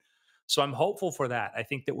improve on it. So I'm hopeful for that. I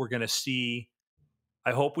think that we're going to see,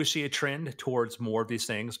 I hope we see a trend towards more of these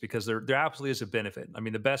things, because there absolutely is a benefit. I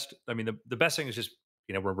mean, the best thing is just,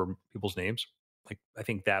 remember people's names. I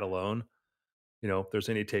think that alone, if there's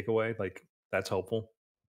any takeaway, that's helpful.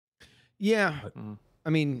 Yeah. But- I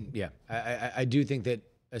mean, yeah, I do think that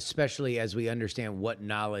especially as we understand what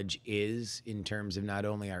knowledge is in terms of not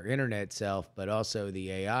only our internet self, but also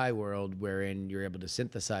the AI world wherein you're able to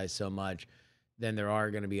synthesize so much, then there are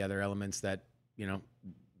going to be other elements that,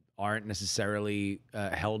 aren't necessarily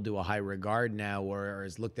held to a high regard now or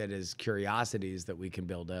is looked at as curiosities that we can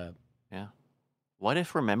build up. Yeah. What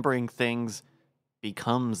if remembering things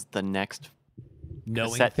becomes the next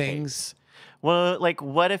Knowing cassette things. tapes? Well, like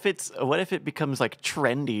what if it becomes like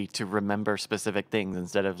trendy to remember specific things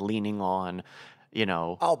instead of leaning on,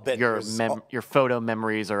 I'll bet your photo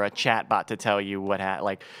memories or a chat bot to tell you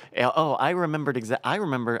I remembered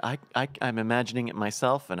I'm imagining it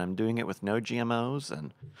myself and I'm doing it with no GMOs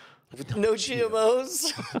and No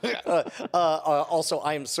GMOs. Also,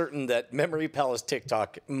 I am certain that Memory Palace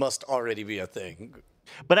TikTok must already be a thing.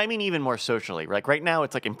 But I mean, even more socially. Like right now,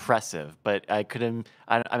 it's like impressive. But I'm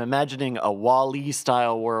imagining a Wall-E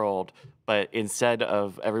style world. But instead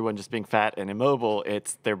of everyone just being fat and immobile,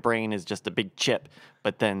 it's their brain is just a big chip.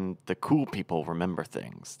 But then the cool people remember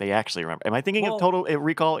things. They actually remember. Am I thinking of Total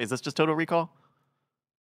Recall? Is this just Total Recall?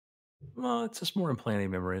 Well, it's just more implanting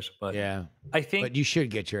memories. But Yeah. I think. But you should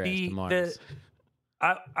get your ass to Mars.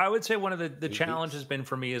 I would say one of the challenges has been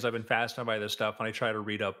for me is I've been fascinated by this stuff and I try to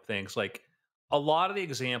read up things. Like a lot of the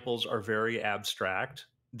examples are very abstract.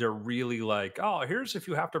 They're really like, oh, here's if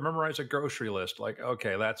you have to memorize a grocery list. Like,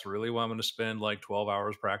 okay, that's really what I'm going to spend like 12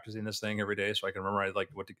 hours practicing this thing every day so I can memorize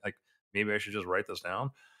maybe I should just write this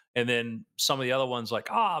down. And then some of the other ones like,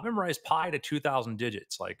 memorize pi to 2,000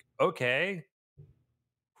 digits. Like, okay,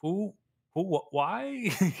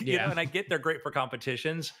 why? And I get they're great for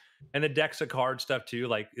competitions. And the decks of card stuff too,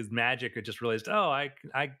 like is Magic. I just realized, I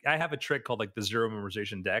have a trick called like the zero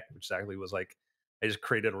memorization deck, which exactly was like I just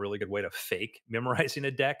created a really good way to fake memorizing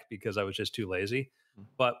a deck because I was just too lazy.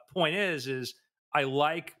 But point is I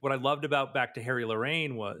like what I loved about Back to Harry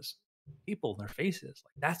Lorraine was people in their faces.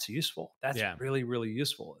 Like that's useful. That's really, really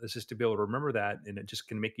useful. It's just to be able to remember that and it just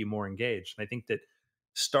can make you more engaged. And I think that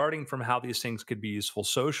starting from how these things could be useful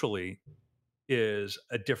socially is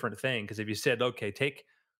a different thing. Because if you said, okay,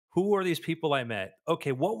 who are these people I met?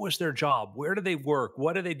 Okay, what was their job? Where do they work?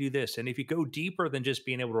 What do they do this? And if you go deeper than just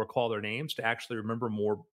being able to recall their names to actually remember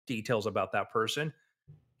more details about that person,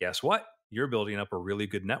 guess what? You're building up a really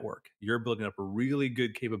good network. You're building up a really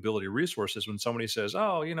good capability resources when somebody says,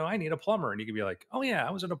 I need a plumber. And you can be like, oh yeah,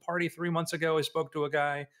 I was at a party 3 months ago. I spoke to a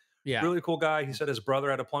guy, really cool guy. He said his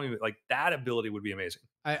brother had a plumbing. Like that ability would be amazing.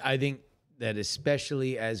 I think that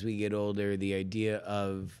especially as we get older, the idea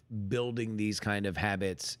of building these kind of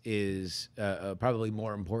habits is probably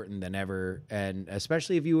more important than ever. And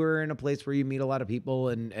especially if you are in a place where you meet a lot of people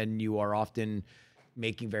and you are often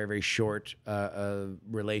making very, very short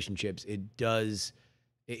relationships, it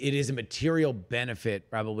is a material benefit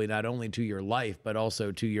probably not only to your life, but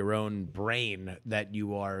also to your own brain that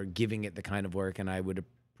you are giving it the kind of work. And I would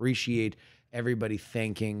appreciate everybody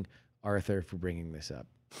thanking Arthur for bringing this up.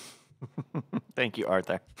 Thank you,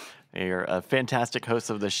 Arthur. You're a fantastic host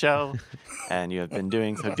of the show, and you have been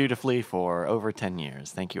doing so dutifully for over 10 years.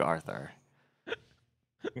 Thank you, Arthur.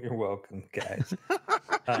 You're welcome, guys.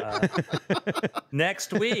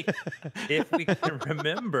 Next week, if we can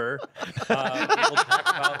remember,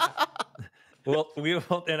 we'll talk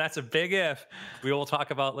about. And that's a big if. Let's talk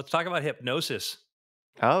about hypnosis.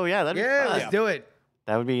 Oh yeah, that'd be fun. Let's do it.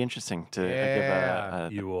 That would be interesting to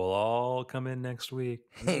give You will all come in next week.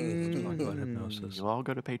 Talk about hypnosis. You'll all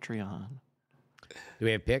go to Patreon. Do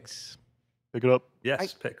we have picks? Pick it up.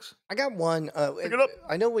 Yes, picks. I got one. Pick it up.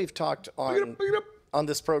 I know we've talked on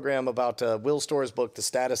this program about Will Storr's book, The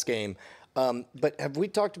Status Game. But have we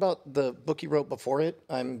talked about the book he wrote before it?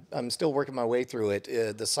 I'm still working my way through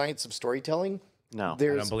it. The Science of Storytelling. No, I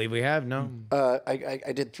don't believe we have. No.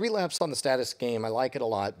 I did 3 laps on The Status Game. I like it a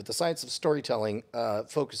lot, but The Science of Storytelling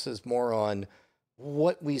focuses more on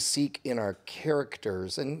what we seek in our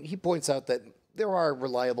characters. And he points out that there are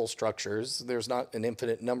reliable structures. There's not an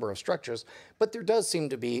infinite number of structures, but there does seem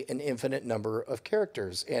to be an infinite number of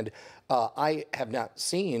characters. And I have not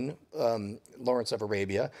seen Lawrence of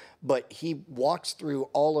Arabia, but he walks through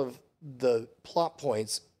all of the plot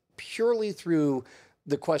points purely through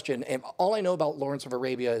the question, and all I know about Lawrence of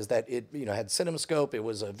Arabia is that it, had CinemaScope. It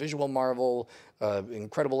was a visual marvel,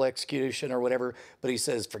 incredible execution or whatever. But he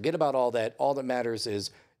says, forget about all that. All that matters is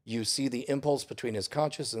you see the impulse between his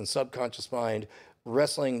conscious and subconscious mind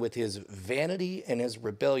wrestling with his vanity and his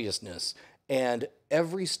rebelliousness. And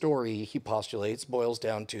every story he postulates boils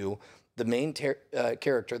down to the main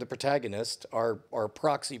character, the protagonist, our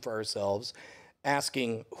proxy for ourselves,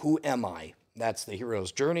 asking, who am I? That's the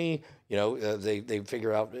hero's journey. You know, they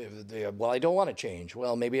figure out, well, I don't want to change.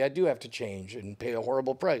 Well, maybe I do have to change and pay a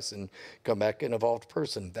horrible price and come back an evolved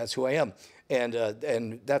person. That's who I am.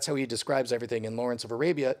 And that's how he describes everything in Lawrence of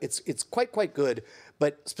Arabia. It's quite good.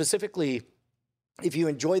 But specifically, if you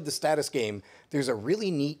enjoyed the status game, there's a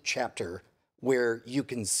really neat chapter where you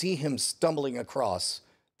can see him stumbling across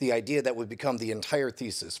the idea that would become the entire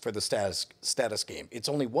thesis for the status game. It's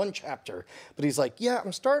only one chapter, but he's like, yeah,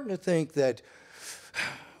 I'm starting to think that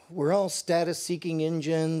we're all status-seeking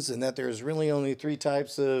engines and that there's really only 3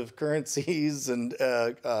 types of currencies, and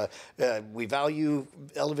we value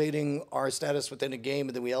elevating our status within a game,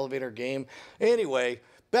 and then we elevate our game. Anyway,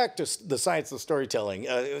 back to the science of storytelling.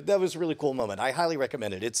 That was a really cool moment. I highly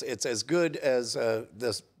recommend it. It's as good as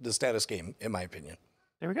the status game, in my opinion.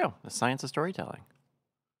 There we go. The science of storytelling.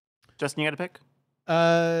 Justin, you got a pick?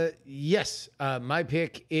 Yes. My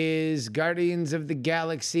pick is Guardians of the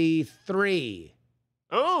Galaxy 3.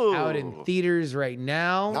 Oh, Out in theaters right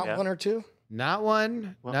now. Not 1 or 2? Not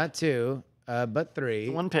 1, not 2, but 3.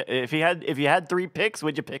 one pick. If you had 3 picks,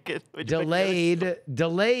 would you pick it? Delayed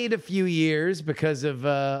a few years because of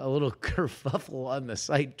a little kerfuffle on the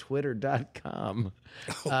site twitter.com.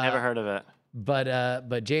 Never heard of it.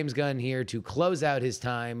 But James Gunn here to close out his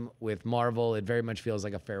time with Marvel. It very much feels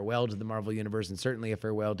like a farewell to the Marvel Universe, and certainly a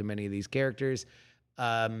farewell to many of these characters.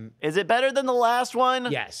 Is it better than the last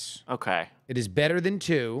one? Yes. Okay. It is better than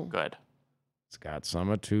 2. Good. It's got some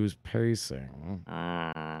of 2's pacing.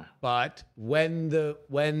 But when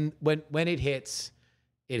it hits,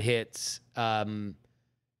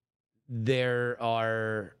 there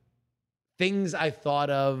are things I thought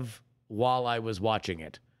of while I was watching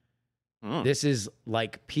it. This is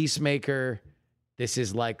like Peacemaker. This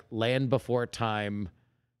is like Land Before Time.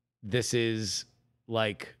 This is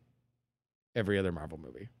like every other Marvel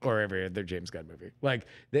movie or every other James Gunn movie. Like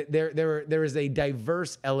there is a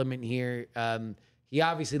diverse element here. He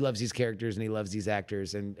obviously loves these characters and he loves these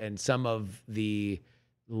actors, and some of the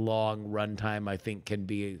long runtime I think can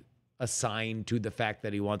be assigned to the fact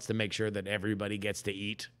that he wants to make sure that everybody gets to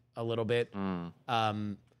eat a little bit.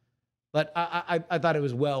 But I thought it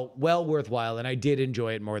was well worthwhile, and I did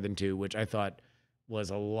enjoy it more than 2, which I thought was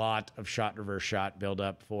a lot of shot reverse shot build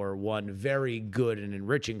up for one very good and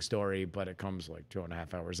enriching story, but it comes like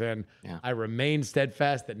 2.5 hours in. Yeah. I remain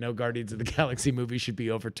steadfast that no Guardians of the Galaxy movie should be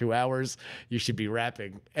over 2 hours. You should be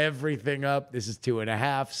wrapping everything up. This is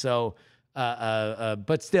 2.5, so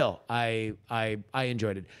but still, I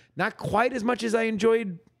enjoyed it. Not quite as much as I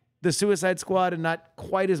enjoyed the Suicide Squad, and not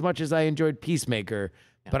quite as much as I enjoyed Peacemaker.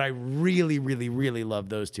 But I really, really, really love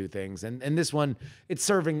those 2 things. And this one, it's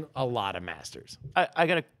serving a lot of masters. I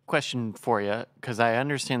got a question for you, because I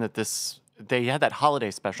understand that they had that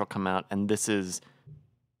holiday special come out, and this is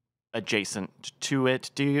adjacent to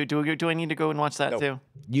it. Do I need to go and watch that too?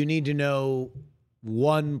 You need to know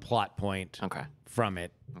one plot point from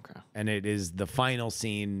it. Okay. And it is the final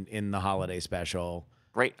scene in the holiday special.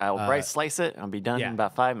 Great. I'll slice it. I'll be done in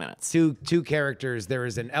about 5 minutes. Two characters. There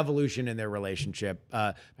is an evolution in their relationship.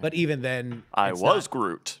 But even then, I was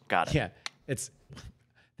Groot. Got it. Yeah.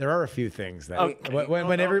 There are a few things that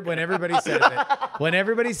when everybody says it, when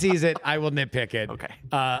everybody sees it, I will nitpick it. Okay.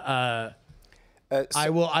 I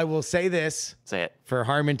will say this. Say it. For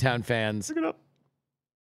Harmontown fans. Look it up.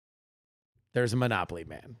 There's a Monopoly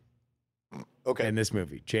Man. Okay. In this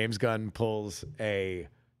movie, James Gunn pulls a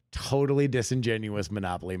totally disingenuous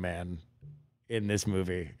Monopoly Man in this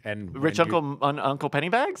movie, and Rich Uncle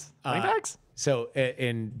Pennybags. Pennybags. So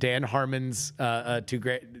in Dan Harmon's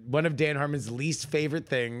one of Dan Harmon's least favorite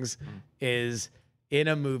things is in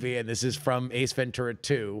a movie, and this is from Ace Ventura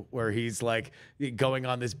 2, where he's like going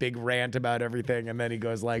on this big rant about everything, and then he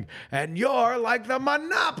goes like, "And you're like the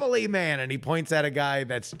Monopoly Man," and he points at a guy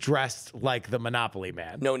that's dressed like the Monopoly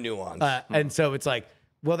Man. No nuance. And so it's like,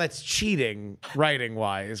 well, that's cheating writing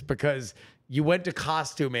wise, because you went to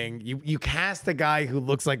costuming, you cast a guy who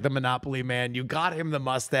looks like the Monopoly Man, you got him the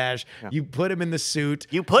mustache, you put him in the suit.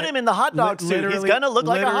 You put him in the hot dog suit. He's going to look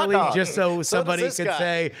like a hot dog. Just so somebody could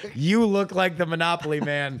say, you look like the Monopoly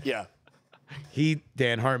Man. Yeah.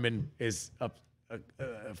 Dan Harmon is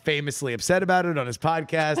famously upset about it on his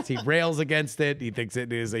podcast. He rails against it. He thinks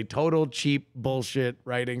it is a total cheap bullshit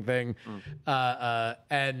writing thing.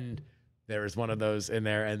 And there is one of those in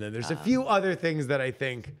there. And then there's a few other things that I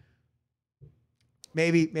think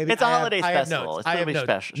maybe it's a holiday festival. It's a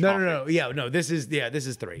special. No. Yeah, no. This is 3.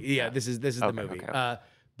 Yeah, this is the movie. Okay.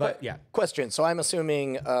 But yeah. Question. So I'm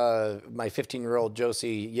assuming my 15-year-old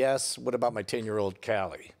Josie, yes. What about my 10-year-old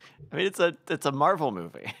Callie? I mean, it's a Marvel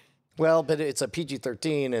movie. Well, but it's a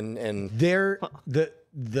PG-13, and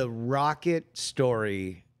the Rocket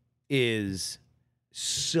story is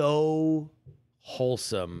so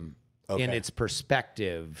wholesome in Okay. its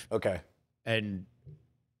perspective, Okay. and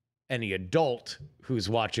any adult who's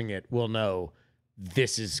watching it will know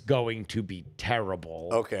this is going to be terrible.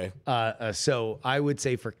 Okay. So I would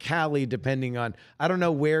say for Callie, depending on, I don't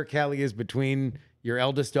know where Callie is between your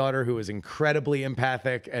eldest daughter, who is incredibly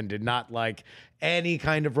empathic and did not like any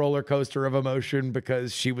kind of roller coaster of emotion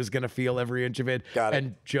because she was going to feel every inch of it. Got it.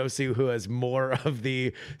 And Josie, who has more of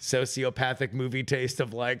the sociopathic movie taste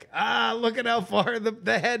of like, look at how far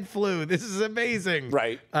the head flew. This is amazing.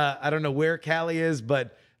 Right. I don't know where Callie is,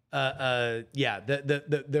 but yeah,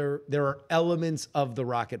 there are elements of the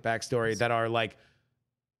Rocket backstory that are like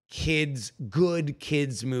good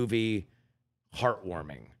kids movie,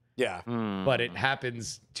 heartwarming. Yeah. But it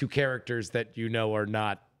happens to characters that you know are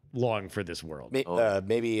not long for this world.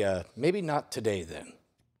 Maybe not today then.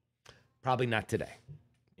 Probably not today.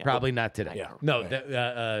 Yeah. Probably not today. Yeah. No, Right.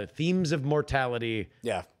 the themes of mortality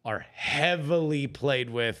Yeah. are heavily played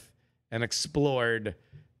with and explored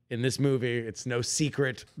in this movie. It's no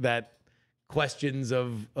secret that questions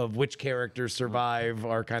of which characters survive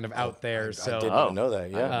are kind of out there. I So did not know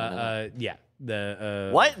that. Yeah. yeah, the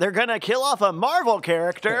What? They're gonna kill off a Marvel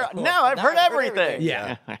character? Now I've heard everything.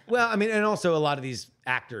 yeah. Well, I mean, and also a lot of these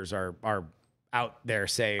actors are out there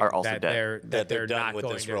saying Are also that dead. they're they're done not with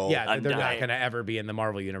going this to, role. yeah, that they're not Undying. going to ever be in the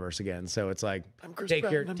Marvel universe again. So it's like Chris take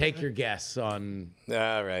Pratt, your guess on.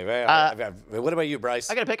 All right. Well, what about you, Bryce?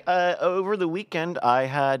 I got to pick. Over the weekend, I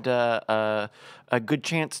had a good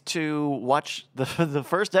chance to watch the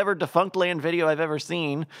first ever Defunctland video I've ever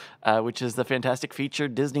seen, which is the fantastic feature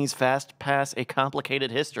Disney's Fast Pass: A Complicated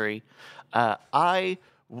History.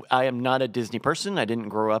 I am not a Disney person. I didn't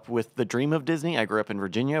grow up with the dream of Disney. I grew up in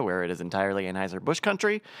Virginia, where it is entirely Anheuser-Busch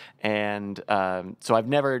country. And so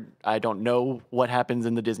I don't know what happens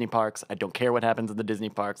in the Disney parks. I don't care what happens in the Disney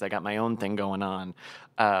parks. I got my own thing going on.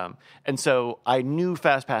 And so I knew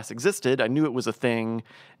FastPass existed. I knew it was a thing.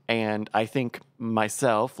 And I think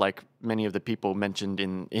myself, like many of the people mentioned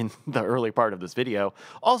in the early part of this video,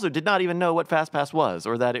 also did not even know what FastPass was,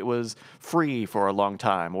 or that it was free for a long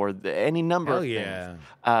time, or any number of yeah.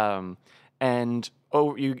 things. And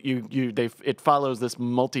it follows this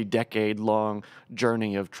multi-decade long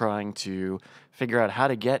journey of trying to figure out how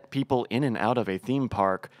to get people in and out of a theme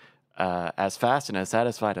park as fast and as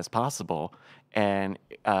satisfied as possible. And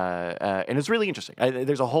it's really interesting.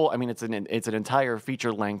 There's a whole. I mean, it's an entire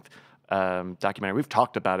feature length documentary. We've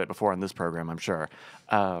talked about it before on this program, I'm sure.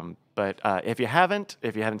 But if you haven't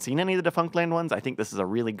seen any of the Defunctland ones, I think this is a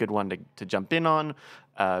really good one to jump in on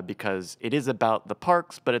because it is about the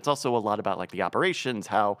parks, but it's also a lot about like the operations,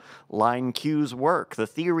 how line queues work, the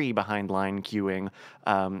theory behind line queuing,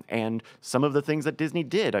 and some of the things that Disney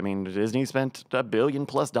did. I mean, Disney spent $1 billion+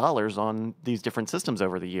 on these different systems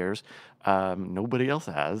over the years. Nobody else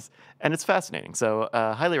has, and it's fascinating. So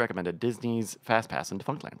highly recommended Disney's FastPass and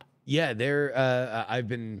Defunctland. Yeah, I've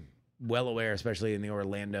been well aware, especially in the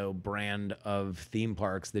Orlando brand of theme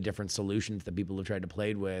parks, the different solutions that people have tried to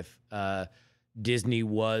play with. Disney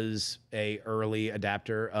was a early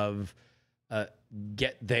adapter of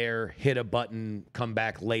get there, hit a button, come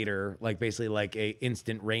back later, like basically like a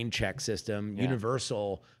instant rain check system. Yeah.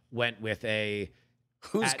 Universal went with a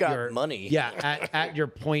Who's at got your- money? Yeah, at your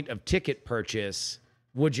point of ticket purchase,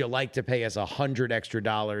 would you like to pay us $100 extra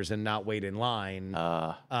and not wait in line?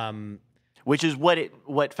 Which is what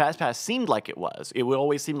FastPass seemed like it was. It would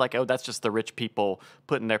always seem like, oh, that's just the rich people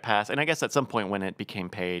putting their pass. And I guess at some point when it became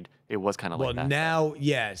paid, it was kind of Well, like that. now,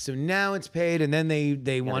 yeah. So now it's paid, and then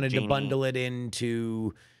they wanted to Genie. bundle it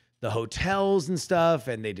into the hotels and stuff,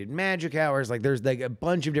 and they did magic hours. Like there's like a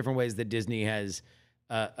bunch of different ways that Disney has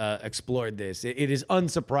explored this. It is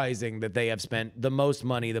unsurprising that they have spent the most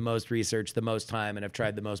money, the most research, the most time, and have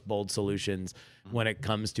tried the most bold solutions when it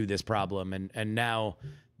comes to this problem. And now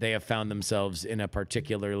they have found themselves in a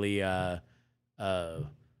particularly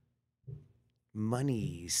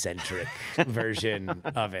money-centric version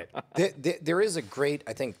of it. There is a great,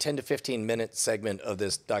 I think, 10 to 15 minute segment of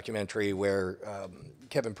this documentary where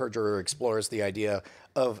Kevin Perjurer explores the idea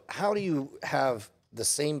of how do you have the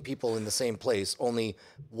same people in the same place, only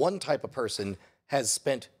one type of person has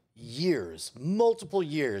spent years, multiple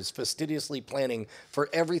years, fastidiously planning for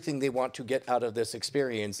everything they want to get out of this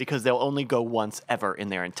experience. Because they'll only go once ever in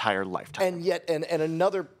their entire lifetime. And yet, and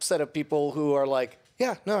another set of people who are like,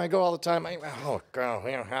 yeah, no, I go all the time. Oh, God,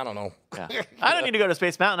 I don't know. Yeah. I don't need to go to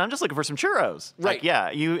Space Mountain. I'm just looking for some churros. Right. Like, yeah,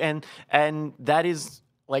 and that is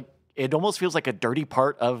like it almost feels like a dirty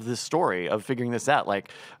part of the story of figuring this out. Like,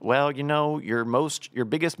 well, you know, your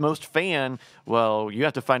biggest, most fan, well, you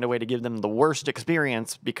have to find a way to give them the worst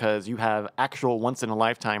experience because you have actual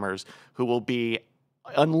once-in-a-lifetimers who will be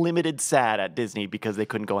unlimited sad at Disney because they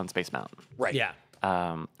couldn't go on Space Mountain. Right. Yeah.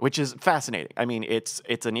 Which is fascinating. I mean, it's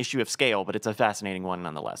an issue of scale, but it's a fascinating one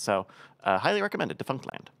nonetheless. So, highly recommended,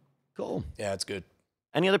 Defunctland. Cool. Yeah, it's good.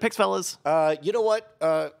 Any other picks, fellas? You know what?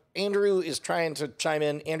 Andrew is trying to chime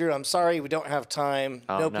in. Andrew, I'm sorry we don't have time.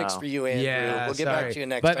 Oh, no no. picks for you, Andrew. Yeah, we'll get sorry. back to you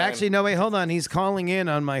next but time. actually, no, wait, hold on. He's calling in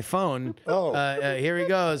on my phone. Oh. Here he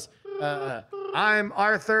goes. I'm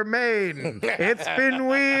Arthur Maine. It's been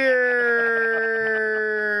weird.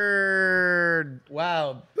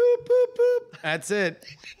 Wow. Boop, boop, boop. That's it.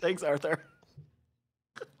 Thanks, Arthur.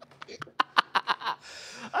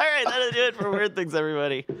 All right, that'll do it for Weird Things,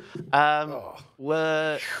 everybody. All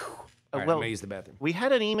right, I'm well, going to use the bathroom. we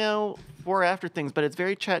had an email for After Things, but it's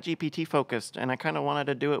very ChatGPT focused, and I kind of wanted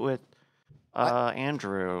to do it with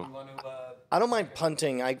Andrew. I don't mind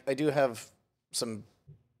punting. I do have some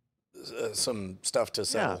stuff to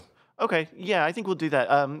settle. Okay, yeah, I think we'll do that.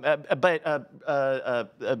 But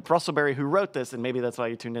Russellberry, who wrote this, and maybe that's why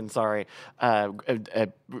you tuned in, sorry,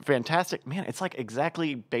 fantastic. Man, it's like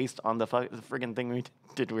exactly based on the friggin' thing we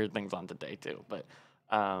did Weird Things on today, too. But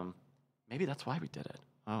maybe that's why we did it.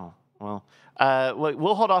 Oh, well.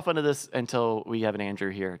 We'll hold off onto this until we have an Andrew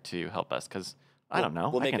here to help us, because I don't know.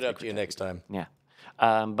 We'll I make can't it up speak to you for next time. Yeah.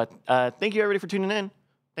 But thank you, everybody, for tuning in.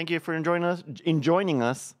 Thank you for joining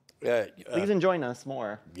us. Please join us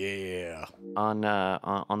more. Yeah. On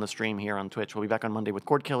the stream here on Twitch. We'll be back on Monday with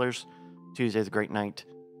Cord Killers. Tuesday's a great night.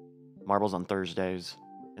 Marbles on Thursdays.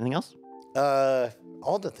 Anything else?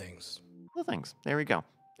 All the things. All the things. There we go.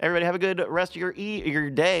 Everybody have a good rest of your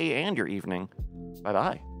day and your evening.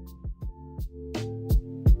 Bye-bye.